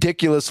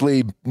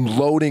ridiculously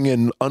loading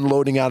and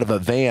unloading out of a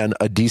van,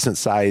 a decent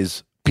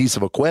size piece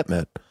of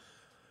equipment.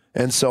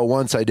 And so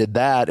once I did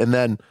that, and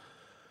then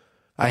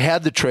I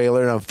had the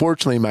trailer, and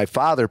unfortunately my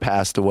father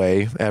passed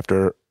away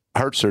after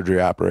heart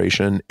surgery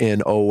operation in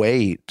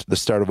 2008, the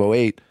start of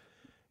 2008.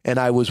 And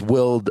I was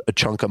willed a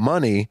chunk of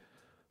money.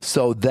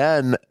 So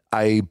then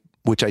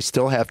which I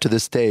still have to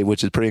this day,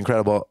 which is pretty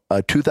incredible,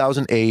 a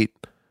 2008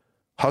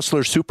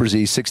 Hustler Super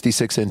Z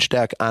 66-inch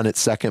deck on its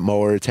second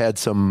mower. It's had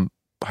some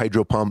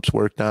hydro pumps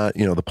worked on,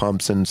 the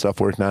pumps and stuff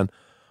worked on,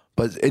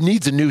 but it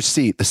needs a new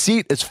seat. The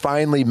seat has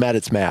finally met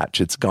its match.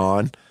 It's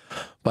gone,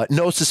 but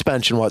no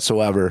suspension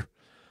whatsoever.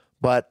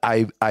 But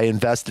I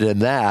invested in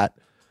that.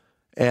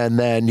 And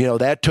then,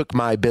 that took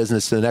my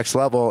business to the next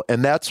level.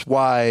 And that's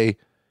why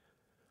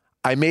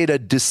I made a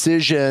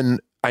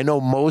decision. I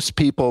know most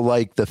people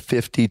like the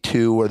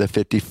 52 or the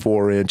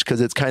 54-inch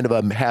because it's kind of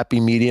a happy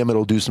medium.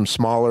 It'll do some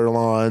smaller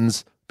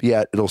lawns,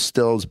 yet it'll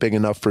still is big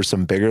enough for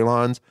some bigger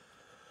lawns.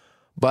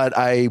 But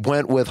I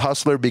went with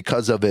Hustler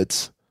because of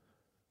its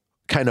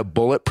kind of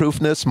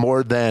bulletproofness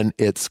more than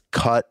its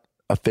cut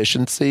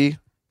efficiency,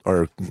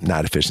 or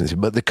not efficiency,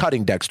 but the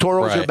cutting decks.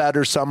 Toros are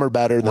better, some are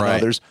better than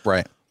others.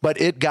 Right.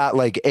 But it got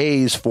like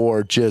A's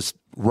for just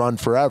run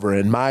forever.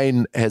 And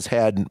mine has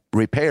had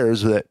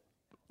repairs that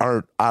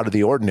aren't out of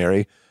the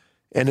ordinary,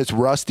 and it's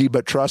rusty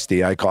but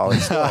trusty. I call it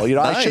still.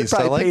 Nice. I should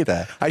probably paint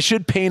that. I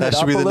should paint that it. That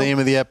should be the name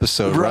of the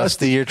episode.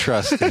 Rusty or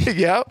trusty.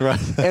 Yeah.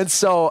 And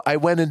so I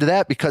went into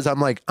that because I'm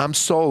like, I'm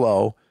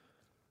solo.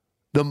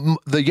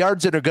 The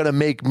yards that are going to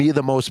make me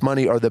the most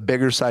money are the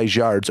bigger size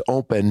yards,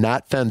 open,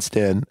 not fenced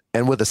in,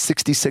 and with a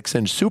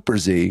 66-inch Super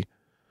Z.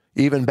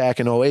 Even back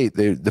in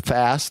 2008, the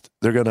fast.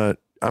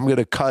 I'm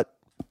gonna cut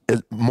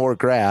more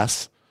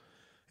grass,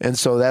 and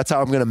so that's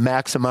how I'm going to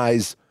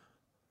maximize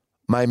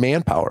my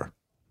manpower.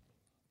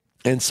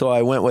 And so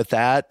I went with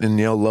that and,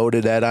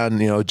 loaded that on,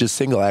 just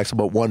single axle,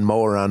 but one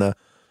mower on a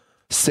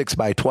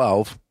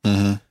 6x12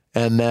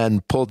 and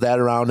then pulled that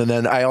around. And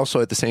then I also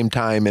at the same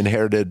time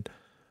inherited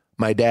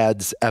my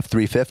dad's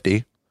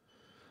F-350.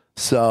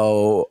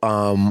 So,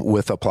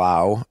 with a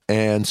plow.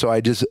 And so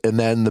and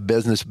then the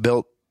business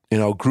built,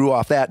 grew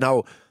off that.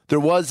 Now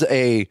there was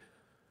a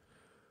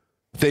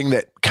thing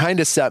that kind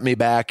of set me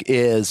back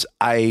is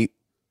I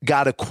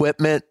got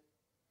equipment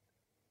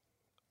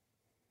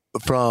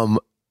from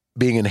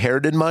being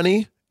inherited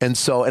money,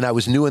 And I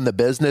was new in the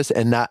business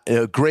and not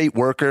a great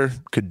worker,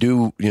 could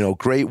do,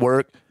 great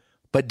work,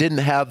 but didn't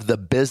have the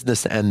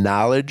business and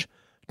knowledge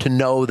to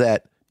know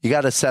that you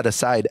got to set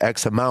aside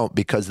X amount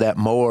because that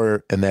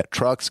mower and that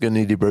truck's going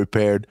to need to be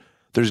repaired.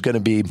 There's going to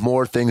be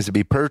more things to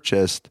be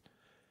purchased.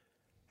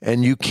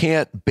 And you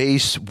can't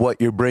base what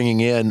you're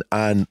bringing in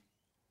on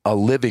a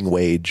living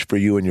wage for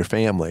you and your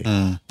family.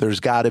 There's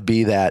got to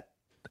be that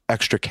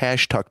extra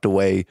cash tucked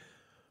away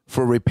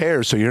for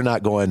repairs. So you're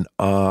not going,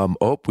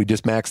 we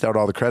just maxed out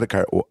all the credit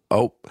card.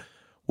 Oh,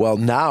 well,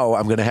 now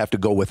I'm going to have to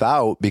go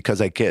without because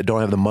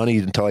don't have the money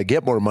until I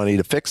get more money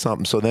to fix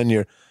something. So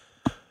then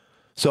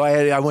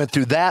I went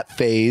through that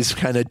phase,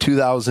 kind of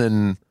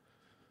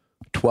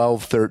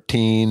 2012,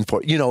 13,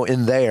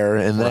 in there.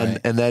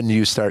 And then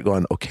you start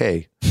going,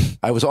 okay.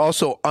 I was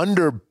also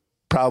under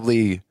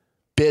probably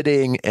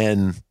bidding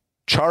and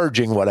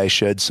charging what I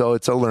should. So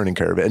it's a learning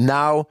curve. And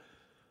now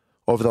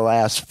over the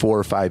last 4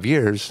 or 5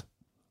 years,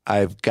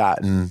 I've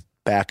gotten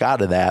back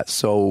out of that.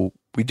 So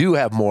we do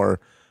have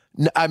more.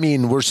 I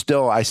mean, I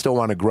still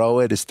want to grow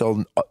it. It's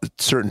still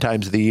certain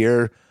times of the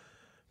year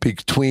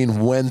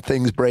between when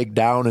things break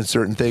down and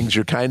certain things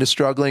you're kind of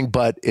struggling,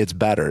 but it's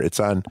better.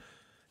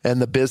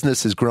 And the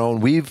business has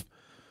grown. We've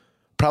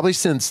probably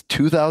since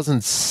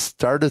 2000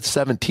 started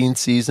 17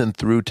 season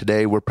through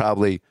today, we're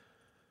probably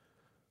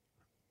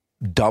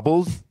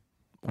doubled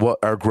what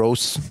our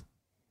gross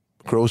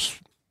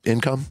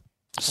income.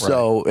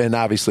 So, and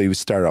obviously we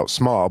started out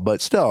small,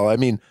 but still, I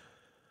mean,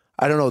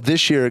 I don't know,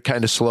 this year it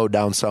kind of slowed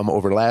down some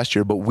over last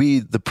year, but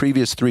the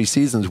previous 3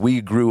 seasons,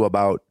 we grew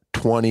about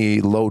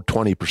low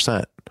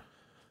 20%.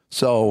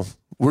 So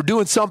we're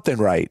doing something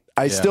right.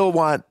 I still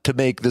want to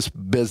make this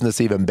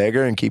business even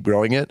bigger and keep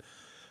growing it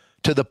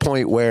to the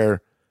point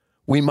where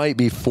we might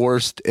be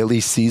forced, at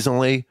least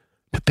seasonally,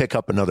 to pick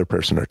up another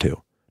person or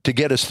two to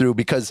get us through,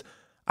 because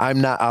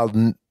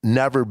I'll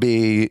never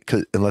be,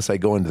 unless I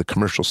go into the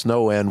commercial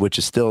snow end, which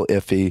is still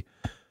iffy,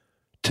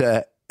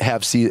 to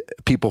have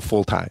people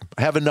full time.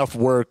 I have enough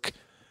work.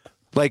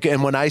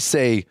 And when I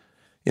say,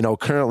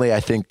 currently I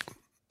think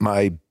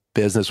my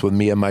business with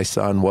me and my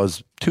son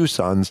was 2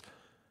 sons,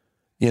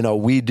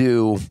 we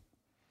do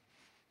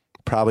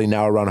probably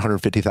now around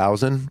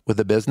 150,000 with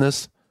the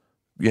business,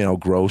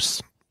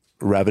 gross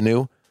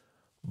revenue.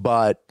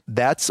 But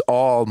that's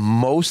all,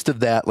 most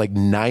of that, like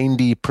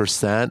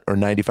 90% or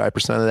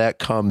 95% of that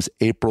comes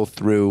April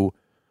through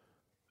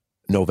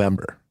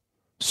November.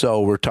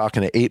 So we're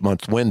talking an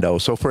 8-month window.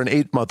 So for an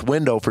 8-month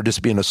window for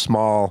just being a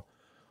small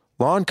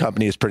lawn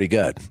company is pretty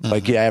good. Mm-hmm.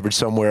 Like you average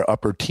somewhere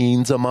upper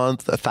teens a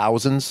month,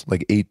 thousands,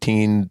 like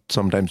 18,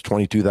 sometimes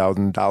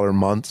 $22,000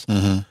 months.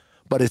 Mm-hmm.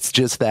 But it's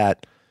just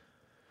that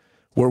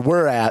where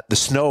we're at, the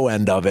snow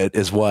end of it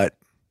is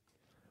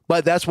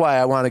but that's why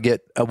I want to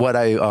get what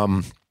I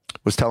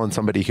was telling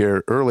somebody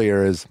here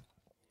earlier is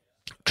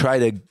try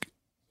to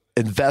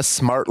invest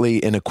smartly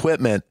in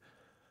equipment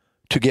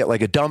to get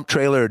like a dump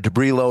trailer, a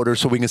debris loader,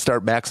 so we can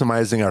start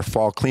maximizing our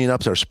fall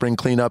cleanups, our spring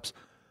cleanups,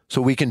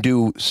 so we can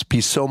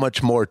be so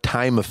much more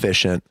time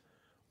efficient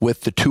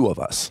with the 2 of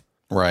us.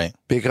 Right.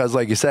 Because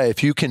like you say,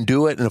 if you can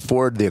do it and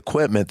afford the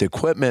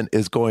equipment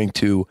is going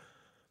to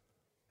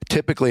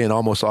typically in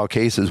almost all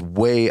cases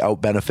way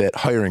out benefit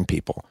hiring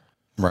people.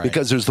 Right.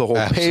 Because there's the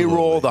whole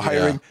payroll, the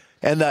hiring,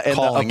 and the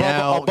calling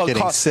out,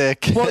 getting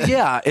sick. Well,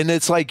 yeah, and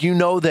it's like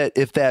that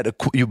if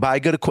you buy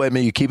good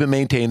equipment, you keep it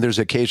maintained. There's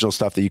occasional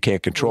stuff that you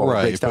can't control.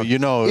 Right, but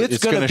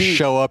it's going to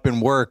show up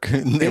and work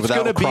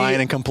without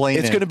crying and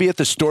complaining. It's going to be at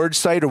the storage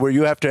site or where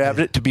you have to have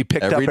it to be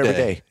picked up every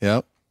day.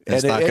 Yep.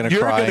 And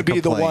you're going to be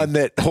the one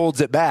that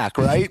holds it back,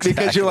 right? Exactly.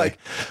 Because you're like,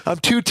 I'm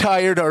too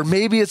tired, or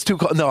maybe it's too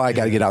cold. No, I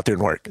got to get out there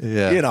and work.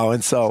 Yeah.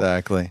 And so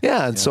exactly.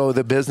 Yeah, and so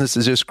the business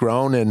has just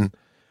grown, and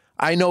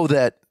I know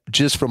that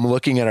just from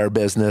looking at our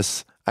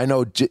business, I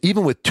know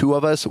even with 2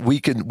 of us, we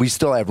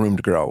still have room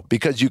to grow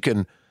because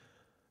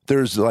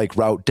there's like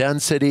route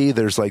density.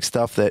 There's like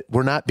stuff that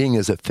we're not being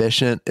as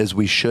efficient as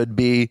we should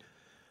be,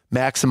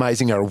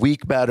 maximizing our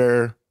week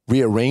better,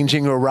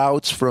 rearranging our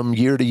routes from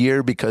year to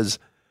year because,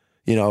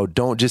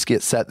 don't just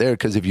get set there.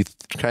 Because if you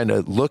kind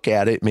of look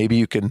at it, maybe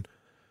you can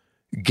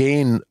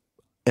gain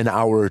an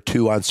hour or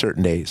 2 on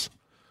certain days.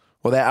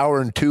 Well, that hour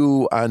and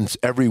 2 on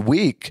every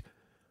week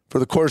for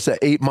the course of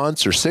 8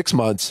 months or 6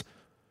 months,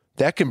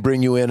 that can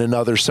bring you in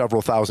another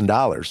several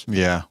 $1,000s.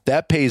 Yeah.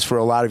 That pays for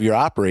a lot of your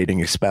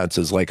operating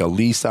expenses, like a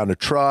lease on a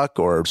truck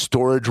or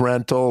storage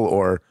rental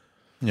or,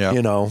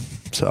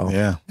 so.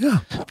 Yeah.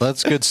 Well,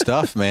 that's good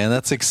stuff, man.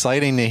 That's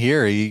exciting to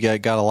hear. You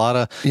got a lot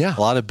of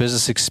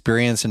business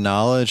experience and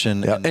knowledge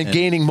and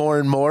gaining more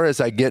and more as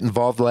I get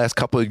involved the last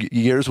couple of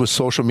years with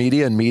social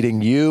media and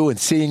meeting you and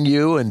seeing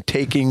you and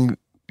taking,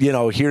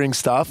 hearing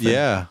stuff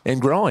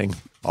and growing.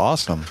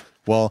 Awesome.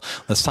 Well,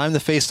 it's time to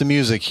face the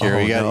music here.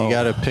 You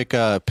got to pick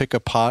a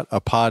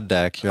pod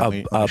deck.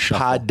 A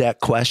pod deck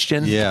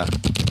question. Yeah.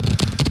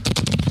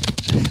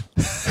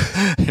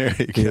 Here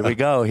we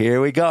go.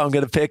 I'm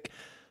going to pick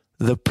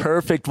the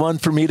perfect one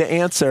for me to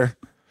answer.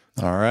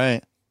 All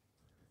right.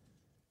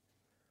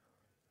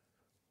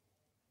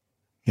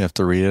 You have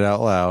to read it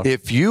out loud.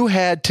 If you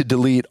had to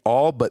delete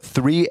all but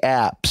 3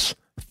 apps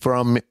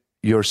from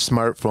your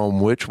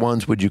smartphone, which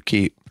ones would you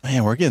keep?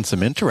 Man, we're getting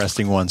some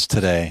interesting ones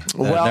today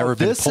that have never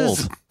been pulled.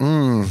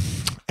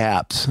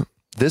 Apps.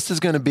 This is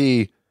going to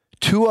be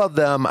 2 of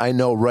them I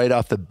know right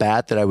off the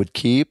bat that I would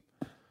keep.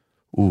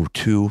 Ooh,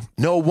 2.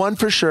 No, 1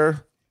 for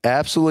sure.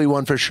 Absolutely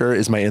 1 for sure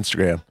is my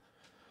Instagram.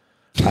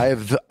 I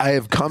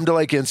have come to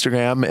like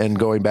Instagram, and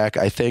going back,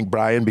 I thank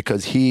Brian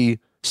because he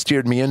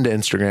steered me into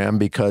Instagram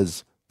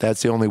because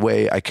that's the only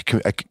way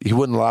he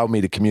wouldn't allow me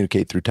to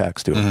communicate through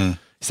text to him. Mm-hmm.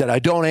 He said, I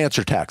don't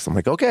answer text. I'm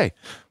like, okay,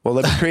 well,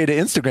 let me create an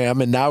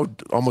Instagram. And now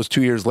almost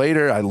 2 years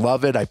later, I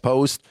love it. I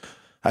post.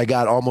 I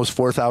got almost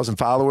 4,000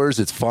 followers.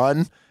 It's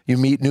fun. You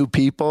meet new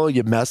people.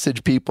 You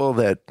message people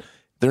that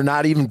they're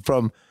not even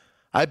from,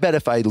 I bet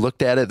if I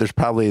looked at it, there's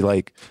probably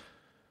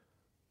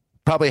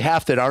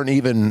half that aren't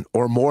even,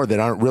 or more that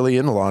aren't really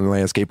in the lawn and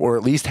landscape, or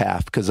at least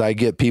half. Cause I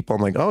get people,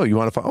 I'm like, oh, you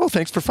want to follow? Oh,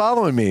 thanks for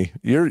following me.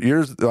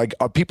 You're like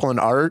people in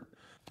art,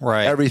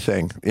 right?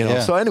 Everything, you know? Yeah.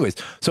 So anyways,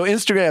 so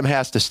Instagram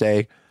has to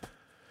stay.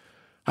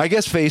 I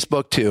guess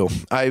Facebook too.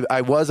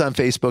 I was on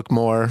Facebook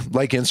more,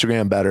 like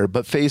Instagram better,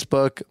 but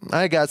Facebook,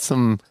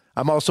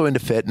 I'm also into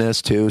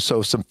fitness too.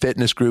 So some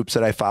fitness groups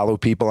that I follow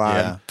people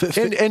on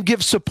and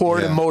give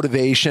support and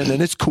motivation.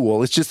 And it's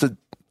cool. It's just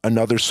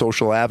another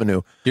social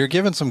avenue. You're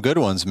giving some good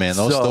ones, man.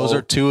 Those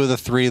are 2 of the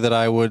 3 that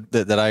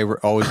I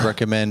always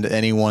recommend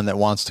anyone that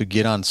wants to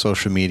get on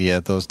social media.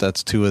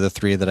 That's 2 of the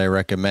 3 that I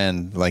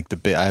recommend. Like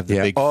I have the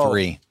big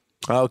 3.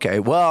 Okay.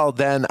 Well,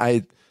 then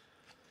I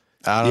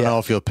don't know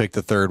if you'll pick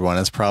the 3rd one.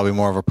 It's probably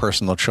more of a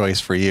personal choice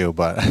for you,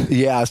 but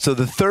yeah. So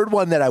the 3rd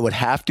one that I would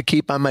have to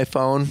keep on my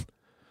phone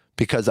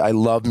because I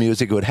love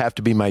music, it would have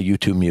to be my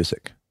YouTube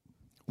Music.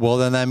 Well,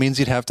 then that means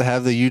you'd have to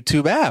have the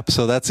YouTube app.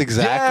 So that's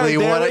exactly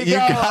what you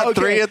got.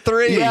 Okay. 3 of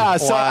 3. Yeah.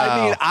 So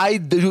I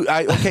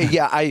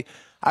mean,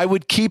 I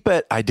would keep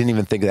it. I didn't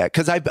even think of that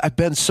because I've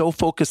been so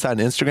focused on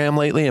Instagram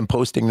lately and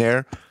posting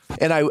there,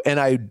 and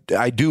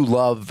I do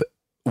love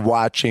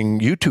watching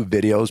YouTube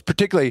videos,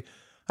 particularly.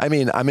 I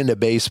mean, I'm into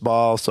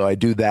baseball, so I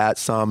do that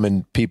some,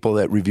 and people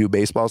that review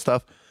baseball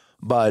stuff.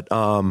 But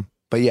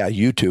yeah,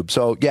 YouTube.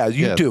 So yeah,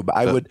 YouTube.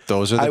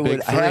 Those are the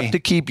big 3. I have to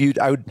keep you.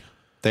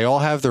 They all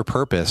have their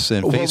purpose,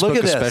 and Facebook,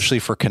 especially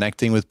for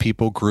connecting with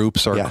people,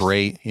 groups are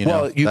great. You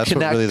know, that's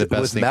what really the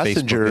best thing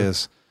Messenger, Facebook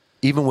is.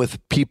 Even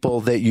with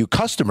people that you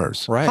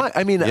customers, right?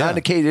 I mean, on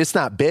occasion, it's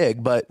not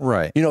big, but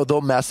you know,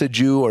 they'll message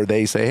you or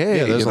they say,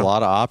 "Hey." There's a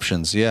lot of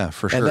options. Yeah,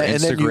 for sure.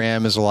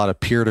 Instagram is a lot of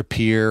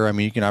peer-to-peer. I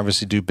mean, you can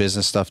obviously do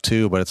business stuff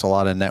too, but it's a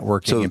lot of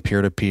networking and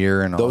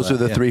peer-to-peer. And those are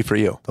the 3 for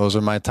you. Those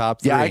are my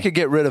top 3. Yeah, I could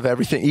get rid of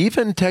everything,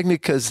 even technically,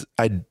 because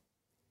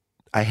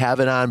I have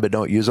it on, but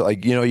don't use it.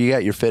 Like, you know, you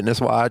got your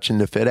fitness watch and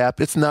the Fit app.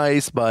 It's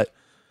nice, but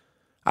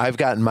I've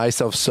gotten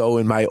myself so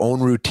in my own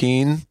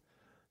routine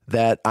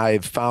that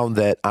I've found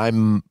that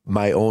I'm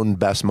my own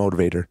best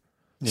motivator.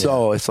 Yeah.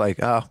 So it's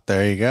like, oh,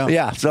 there you go.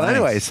 Yeah. So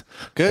anyways,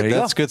 good.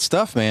 That's good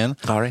stuff, man.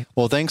 All right.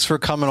 Well, thanks for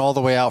coming all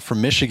the way out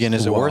from Michigan.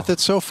 Is it worth it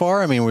so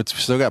far? I mean, we've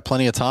still got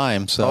plenty of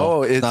time,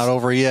 so it's not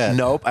over yet.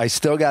 Nope. I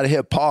still got to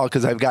hit Paul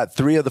because I've got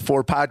 3 of the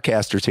 4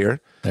 podcasters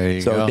here. There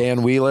you go. So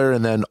Dan Wheeler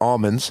and then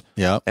Almonds.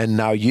 Yeah. And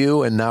now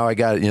you, and now I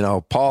got,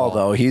 Paul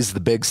though. He's the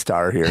big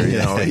star here. You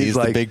know, he's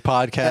like the big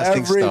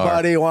podcasting star.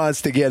 Everybody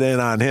wants to get in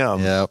on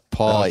him. Yeah.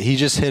 Paul, he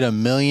just hit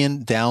 1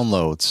 million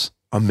downloads.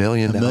 1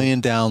 million. 1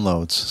 million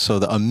downloads. So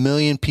 1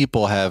 million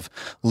people have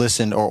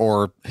listened,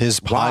 or his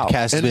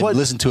podcast has been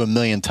listened to 1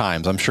 million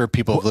times. I'm sure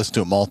people have listened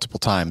to it multiple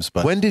times.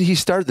 But when did he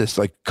start this?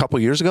 Like a couple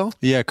years ago?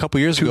 Yeah, a couple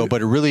years ago.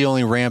 But it really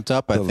only ramped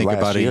up, I think,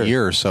 about a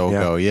year or so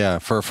ago. Yeah.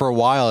 For a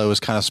while, it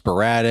was kind of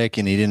sporadic,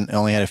 and he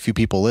only had a few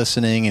people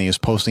listening, and he was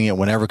posting it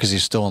whenever because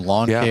he's still in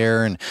lawn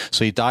care, and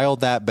so he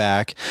dialed that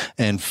back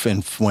and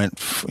went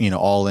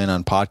all in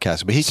on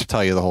podcasting. But he could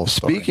tell you the whole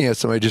story. Speaking of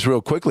somebody, just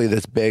real quickly,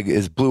 that's big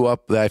is blew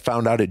up that I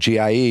found out at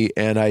GIE,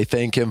 and I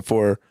thank him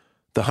for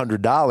the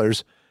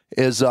 $100,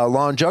 is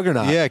Lawn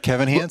Juggernaut. Yeah,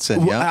 Kevin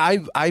Hansen. Yeah,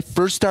 I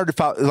first started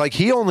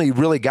he only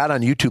really got on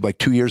YouTube like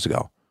 2 years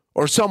ago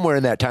or somewhere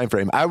in that time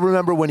frame. I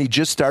remember when he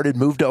just started,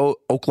 moved to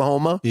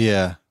Oklahoma.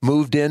 Yeah.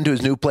 Moved into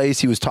his new place.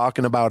 He was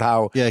talking about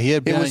how he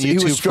had been on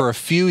YouTube for a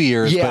few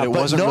years, but it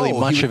wasn't really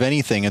much of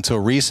anything until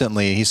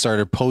recently. He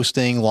started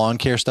posting lawn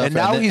care stuff, and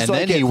now he's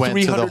like he went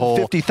to the whole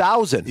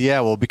 350,000. Yeah,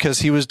 well, because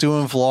he was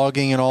doing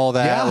vlogging and all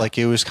that. Yeah. Like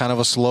it was kind of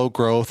a slow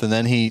growth, and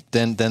then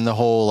the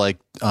whole like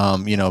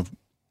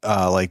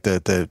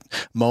the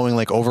mowing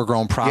like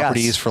overgrown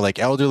properties for like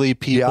elderly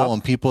people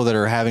and people that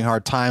are having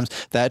hard times.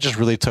 That just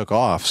really took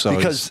off. So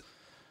because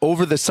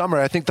over the summer,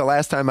 I think the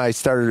last time I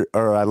started,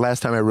 or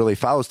last time I really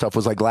followed stuff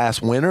was like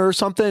last winter or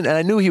something. And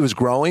I knew he was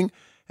growing.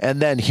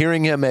 And then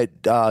hearing him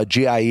at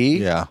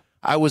GIE,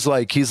 I was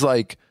like, he's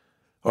like,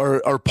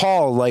 or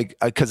Paul, like,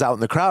 cause out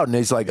in the crowd, and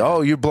he's like, oh,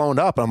 you're blown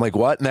up. And I'm like,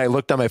 what? And I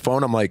looked on my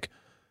phone. I'm like,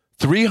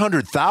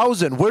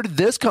 300,000. Where did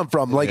this come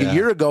from? Like a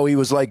year ago, he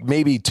was like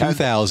maybe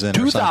 2,000.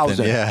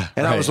 2,000. Yeah.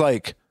 And I was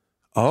like,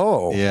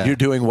 Oh, Yeah. You're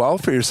doing well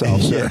for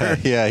yourself, sir.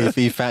 Yeah.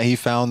 He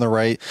found the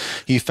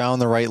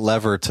right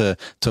lever to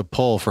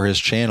pull for his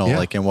channel,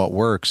 like, and what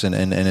works, and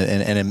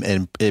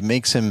it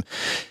makes him.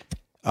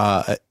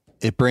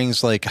 It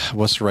brings, like,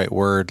 what's the right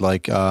word?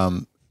 Like,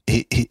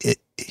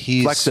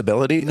 he's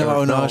flexibility.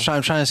 No. I'm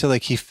trying to say,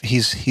 like,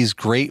 he's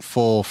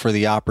grateful for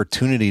the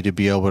opportunity to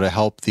be able to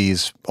help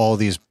all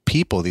these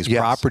people, these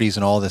properties,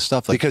 and all this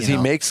stuff. Like, because he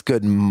makes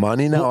good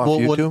money now off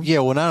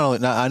YouTube. Not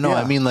only I know.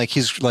 I mean, like,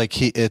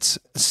 it's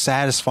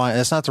satisfying.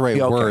 That's not the right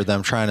word that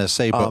I'm trying to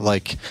say, but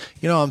like,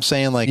 you know what I'm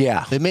saying? Like,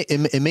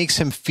 it makes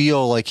him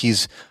feel like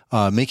he's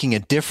making a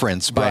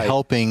difference by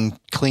helping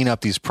clean up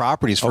these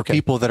properties for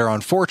people that are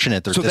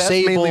unfortunate. They're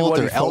disabled,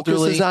 they're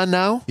elderly. Is on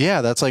now?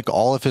 Yeah, that's like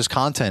all of his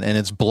content, and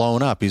it's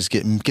blown up. He's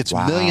gets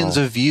millions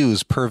of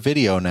views per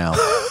video now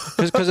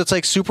because it's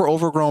like super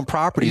overgrown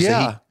properties.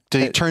 That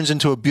it turns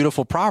into a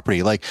beautiful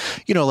property, like,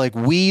 you know, like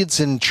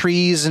weeds and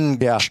trees,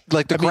 and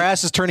like the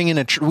grass is turning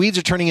into weeds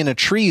are turning into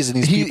trees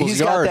in these people's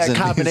yards. Got that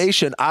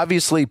combination.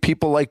 Obviously,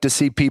 people like to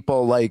see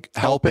people like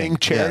helping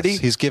charity. Yes,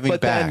 he's giving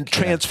back. Then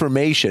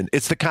transformation.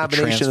 It's the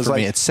combination. Is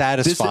like, it's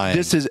satisfying.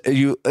 This is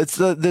you.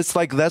 It's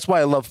like, that's why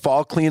I love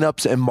fall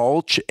cleanups and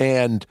mulch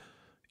and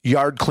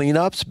yard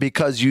cleanups,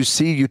 because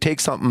you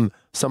take something,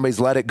 somebody's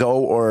let it go,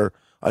 or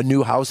a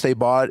new house they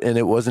bought and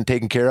it wasn't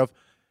taken care of,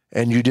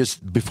 and you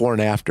just before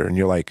and after, and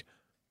you're like,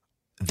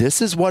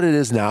 this is what it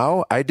is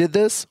now. I did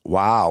this.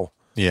 Wow.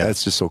 Yeah.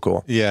 That's just so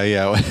cool.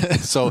 Yeah.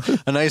 So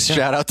a nice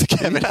shout out to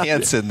Kevin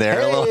Hansen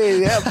there.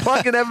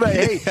 Plugging everybody.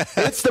 Hey,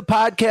 it's the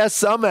podcast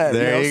summit.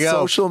 There you go.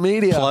 Social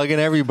media. Plugging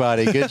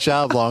everybody. Good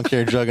job, Lawn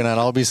Care Juggernaut.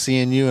 I'll be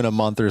seeing you in a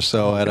month or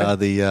so at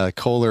the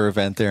Kohler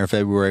event there in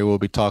February. We'll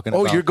be talking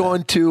about you're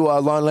going to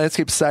Lawn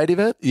Landscape Society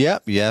event?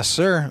 Yep. Yes,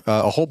 sir.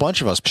 A whole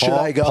bunch of us. Paul, should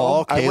I go?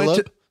 Paul,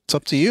 Caleb. It's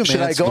up to you, man.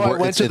 Should I go? I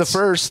went to the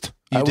first.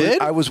 You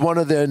did? I was one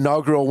of the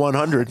inaugural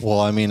 100. Well,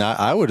 I mean,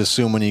 I would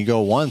assume when you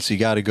go once, you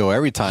got to go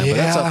every time. But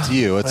that's up to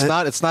you.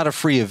 It's not a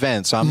free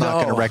event, so I'm not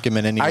going to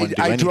recommend anyone do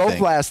anything. I drove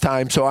last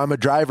time, so I'm a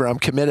driver. I'm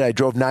committed. I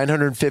drove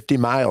 950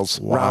 miles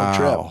round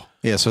trip.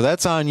 Yeah, so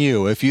that's on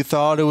you. If you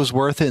thought it was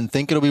worth it and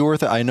think it'll be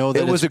worth it, I know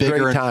that it's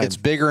bigger. It's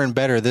bigger and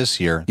better this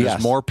year.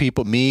 There's more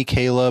people. Me,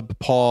 Caleb,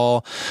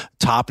 Paul,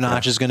 Top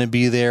Notch is going to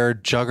be there.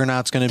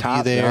 Juggernaut's going to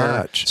be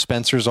there.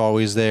 Spencer's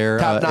always there.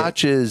 Top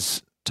Notch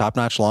is Top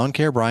Notch Lawn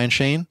Care. Brian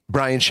Shane.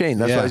 That's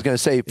what I was going to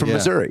say. From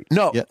Missouri.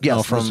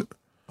 From.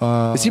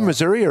 Is he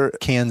Missouri or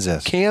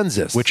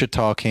Kansas?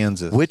 Wichita,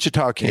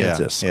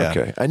 Kansas. Yeah.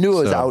 Okay, I knew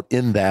it was out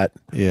in that.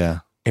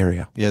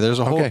 Area. Yeah, there's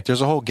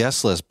a whole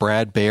guest list.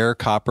 Brad Bear,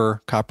 Copper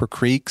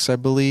Creeks, I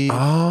believe.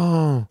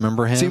 Oh,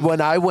 remember him? See,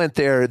 when I went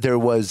there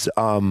was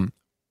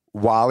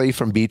Wally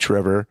from Beach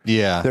River.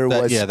 Yeah, there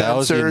was that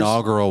was the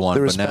inaugural one.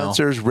 There was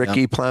Spencer's,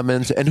 Ricky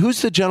Plemons, and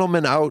who's the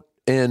gentleman out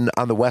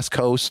on the West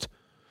Coast?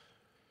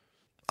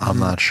 I'm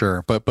not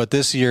sure, but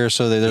this year,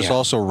 so there's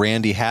also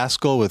Randy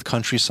Haskell with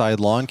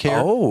Countryside Lawn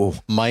Care. Oh,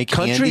 Mike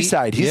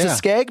Countryside. Andy. He's a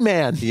skag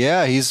man.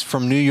 Yeah, he's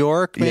from New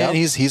York, man.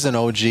 He's an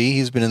OG.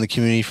 He's been in the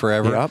community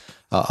forever. Yep.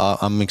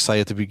 I'm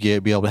excited to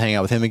be able to hang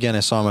out with him again. I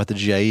saw him at the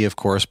GIE, of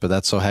course, but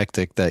that's so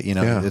hectic that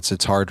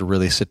it's hard to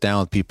really sit down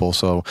with people.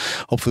 So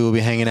hopefully we'll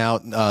be hanging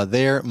out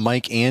there.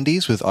 Mike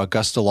Andes with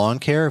Augusta Lawn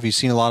Care. Have you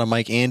seen a lot of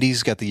Mike Andes?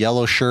 He's got the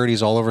yellow shirt.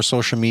 He's all over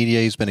social media.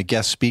 He's been a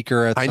guest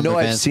speaker at some events.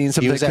 I've seen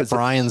something. He was at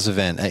Brian's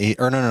event.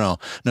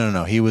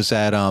 No. He was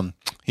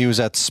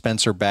at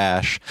Spencer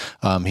Bash.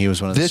 He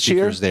was one of the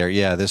speakers there.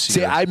 Yeah, this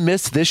year. See, I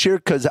missed this year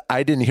because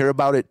I didn't hear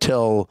about it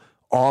till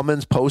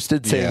Almonds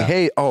posted saying,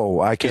 "Hey,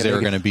 I can't." They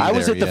were going to be. I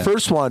was at the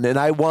first one, and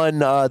I won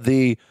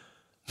the.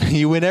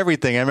 You win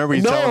everything. I remember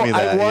you telling me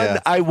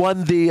that. I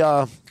won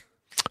the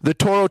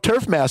Toro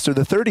Turf Master,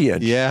 the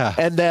 30-inch. Yeah.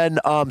 And then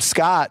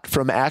Scott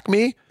from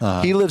Acme,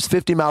 he lives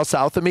 50 miles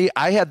south of me.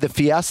 I had the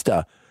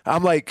Fiesta.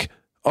 I'm like,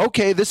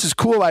 okay, this is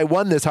cool. I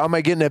won this. How am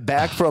I getting it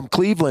back from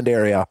Cleveland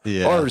area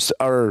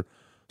or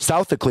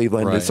south of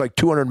Cleveland? Right. It's like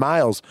 200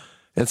 miles.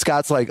 And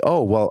Scott's like,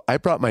 oh, well, I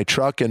brought my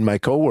truck and my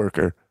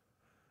coworker.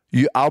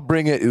 I'll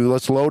bring it.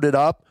 Let's load it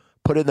up,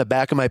 put it in the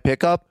back of my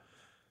pickup.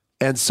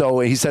 And so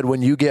he said,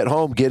 when you get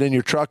home, get in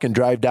your truck and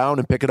drive down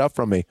and pick it up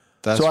from me.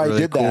 That's really I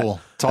did cool.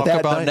 That. Talk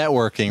about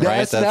networking,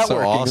 right? That's so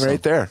awesome.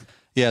 Right there.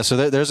 Yeah,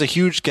 so there's a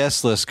huge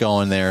guest list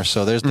going there.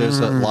 So there's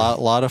a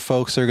lot of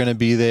folks that are going to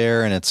be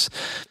there, and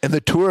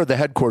the tour of the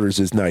headquarters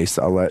is nice.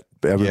 I'll let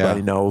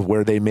everybody know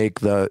where they make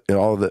the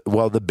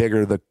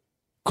bigger the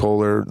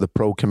Kohler, the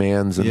pro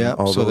commands, and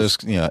all so those.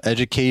 There's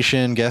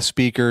education, guest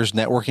speakers,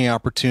 networking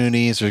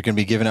opportunities. They're going to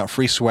be giving out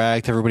free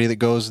swag to everybody that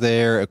goes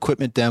there,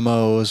 equipment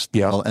demos,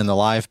 and the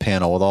live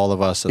panel with all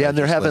of us. And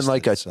they're having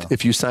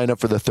if you sign up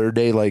for the third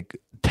day, like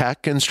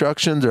tech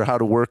instructions or how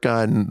to work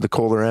on the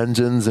Kohler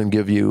engines, and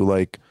give you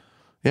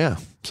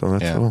so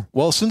that's cool.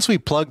 Well, since we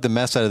plugged the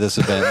mess out of this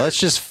event, let's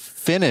just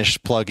finish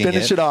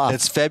it off.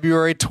 It's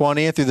February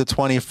 20th through the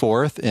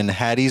 24th in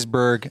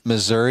Hattiesburg,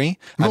 Missouri.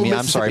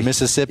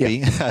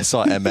 Mississippi. I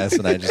saw MS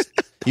and I just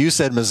You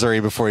said Missouri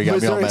before you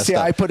got me all messed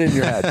up. I put it in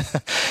your head.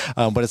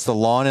 But it's the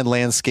Lawn and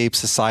Landscape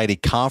Society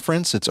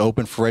Conference. It's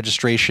open for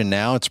registration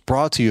now. It's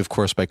brought to you, of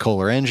course, by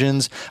Kohler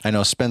Engines. I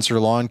know Spencer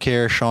Lawn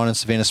Care, Sean and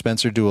Savannah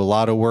Spencer do a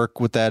lot of work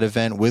with that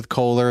event with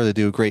Kohler. They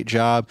do a great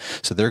job.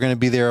 So they're going to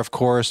be there, of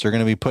course. They're going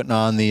to be putting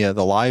on the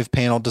live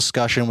panel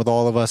discussion with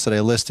all of us that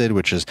I listed,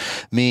 which is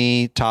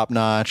me, Top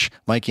Notch,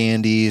 Mike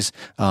Andes,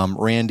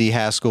 Randy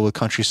Haskell with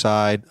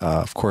Countryside,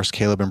 of course,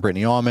 Caleb and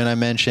Brittany Allman I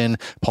mentioned,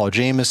 Paul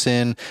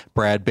Jameson,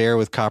 Brad Bear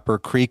with Copper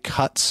Creek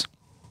Huts.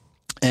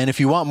 And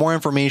if you want more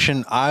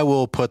information, I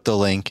will put the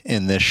link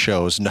in this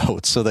show's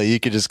notes so that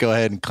you can just go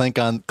ahead and click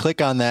on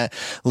that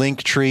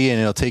link tree, and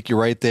it'll take you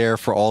right there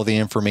for all the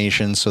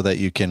information so that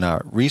you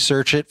can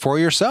research it for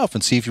yourself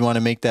and see if you want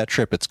to make that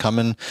trip. It's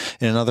coming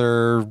in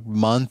another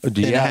month and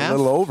a half. A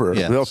little over.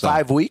 Yeah,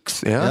 5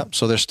 weeks. Yeah. Yep,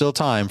 so there's still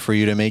time for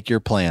you to make your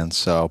plans.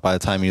 So by the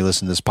time you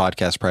listen to this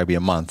podcast, probably be a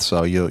month.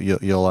 So you'll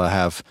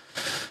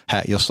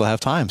still have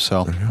time.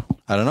 So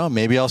I don't know.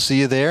 Maybe I'll see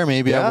you there.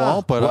 Maybe I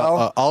won't.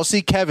 But I'll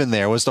see Kevin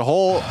there. Was the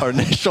whole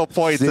initial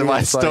point to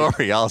my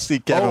story. I'll see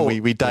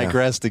Kevin. We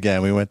digressed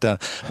again. We went down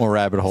more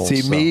rabbit holes.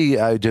 Me,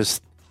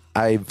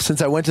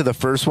 since I went to the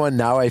first one,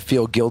 now I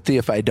feel guilty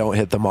if I don't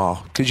hit them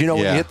all. Because when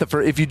you hit the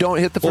first, if you don't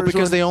hit the first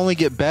because one, they only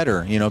get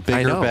better,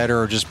 bigger,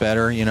 better, or just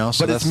better,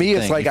 So but it's me,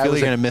 it's like I feel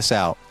you're going to miss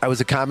out. I was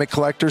a comic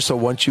collector, so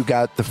once you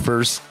got the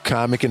first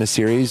comic in a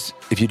series,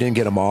 if you didn't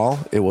get them all,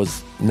 it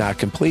was not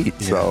complete.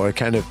 Yeah. So I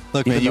kind of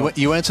look, man.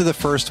 You went to the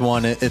first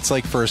one. It's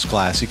like first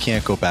class. You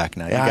can't go back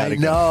now. You gotta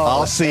go.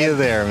 I'll see you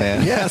there,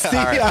 man. Yeah,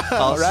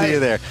 I'll see you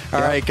there.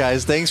 All right,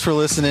 guys. Thanks for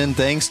listening.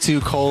 Thanks to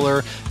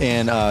Kohler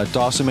and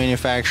Dawson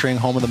Manufacturing,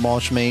 home of the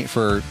Mulch Mate,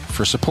 for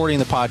supporting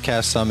the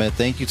podcast summit.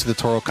 Thank you to the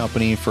Toro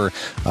Company for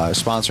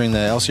sponsoring the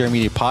LCR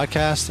Media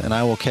podcast. And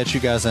I will catch you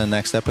guys in the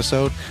next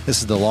episode. This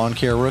is the Lawn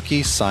Care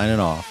Rookie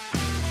signing off.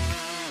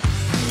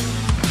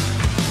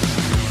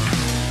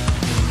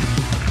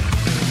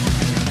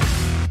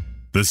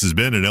 This has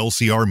been an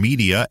LCR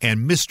Media and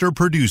Mr.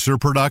 Producer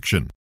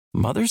production.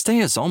 Mother's Day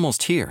is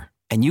almost here,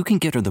 and you can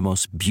get her the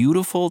most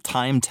beautiful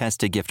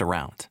time-tested gift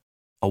around.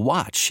 A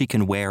watch she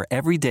can wear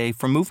every day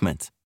from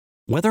Movement.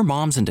 Whether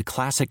mom's into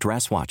classic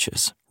dress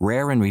watches,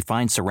 rare and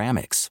refined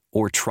ceramics,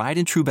 or tried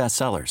and true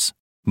bestsellers,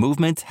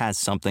 Movement has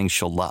something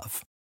she'll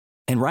love.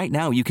 And right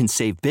now you can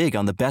save big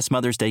on the best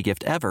Mother's Day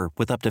gift ever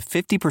with up to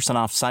 50%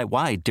 off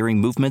site-wide during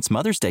Movement's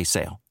Mother's Day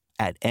sale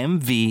at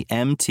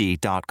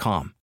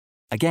MVMT.com.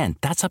 Again,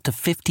 that's up to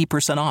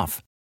 50%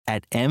 off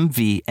at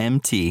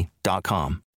MVMT.com.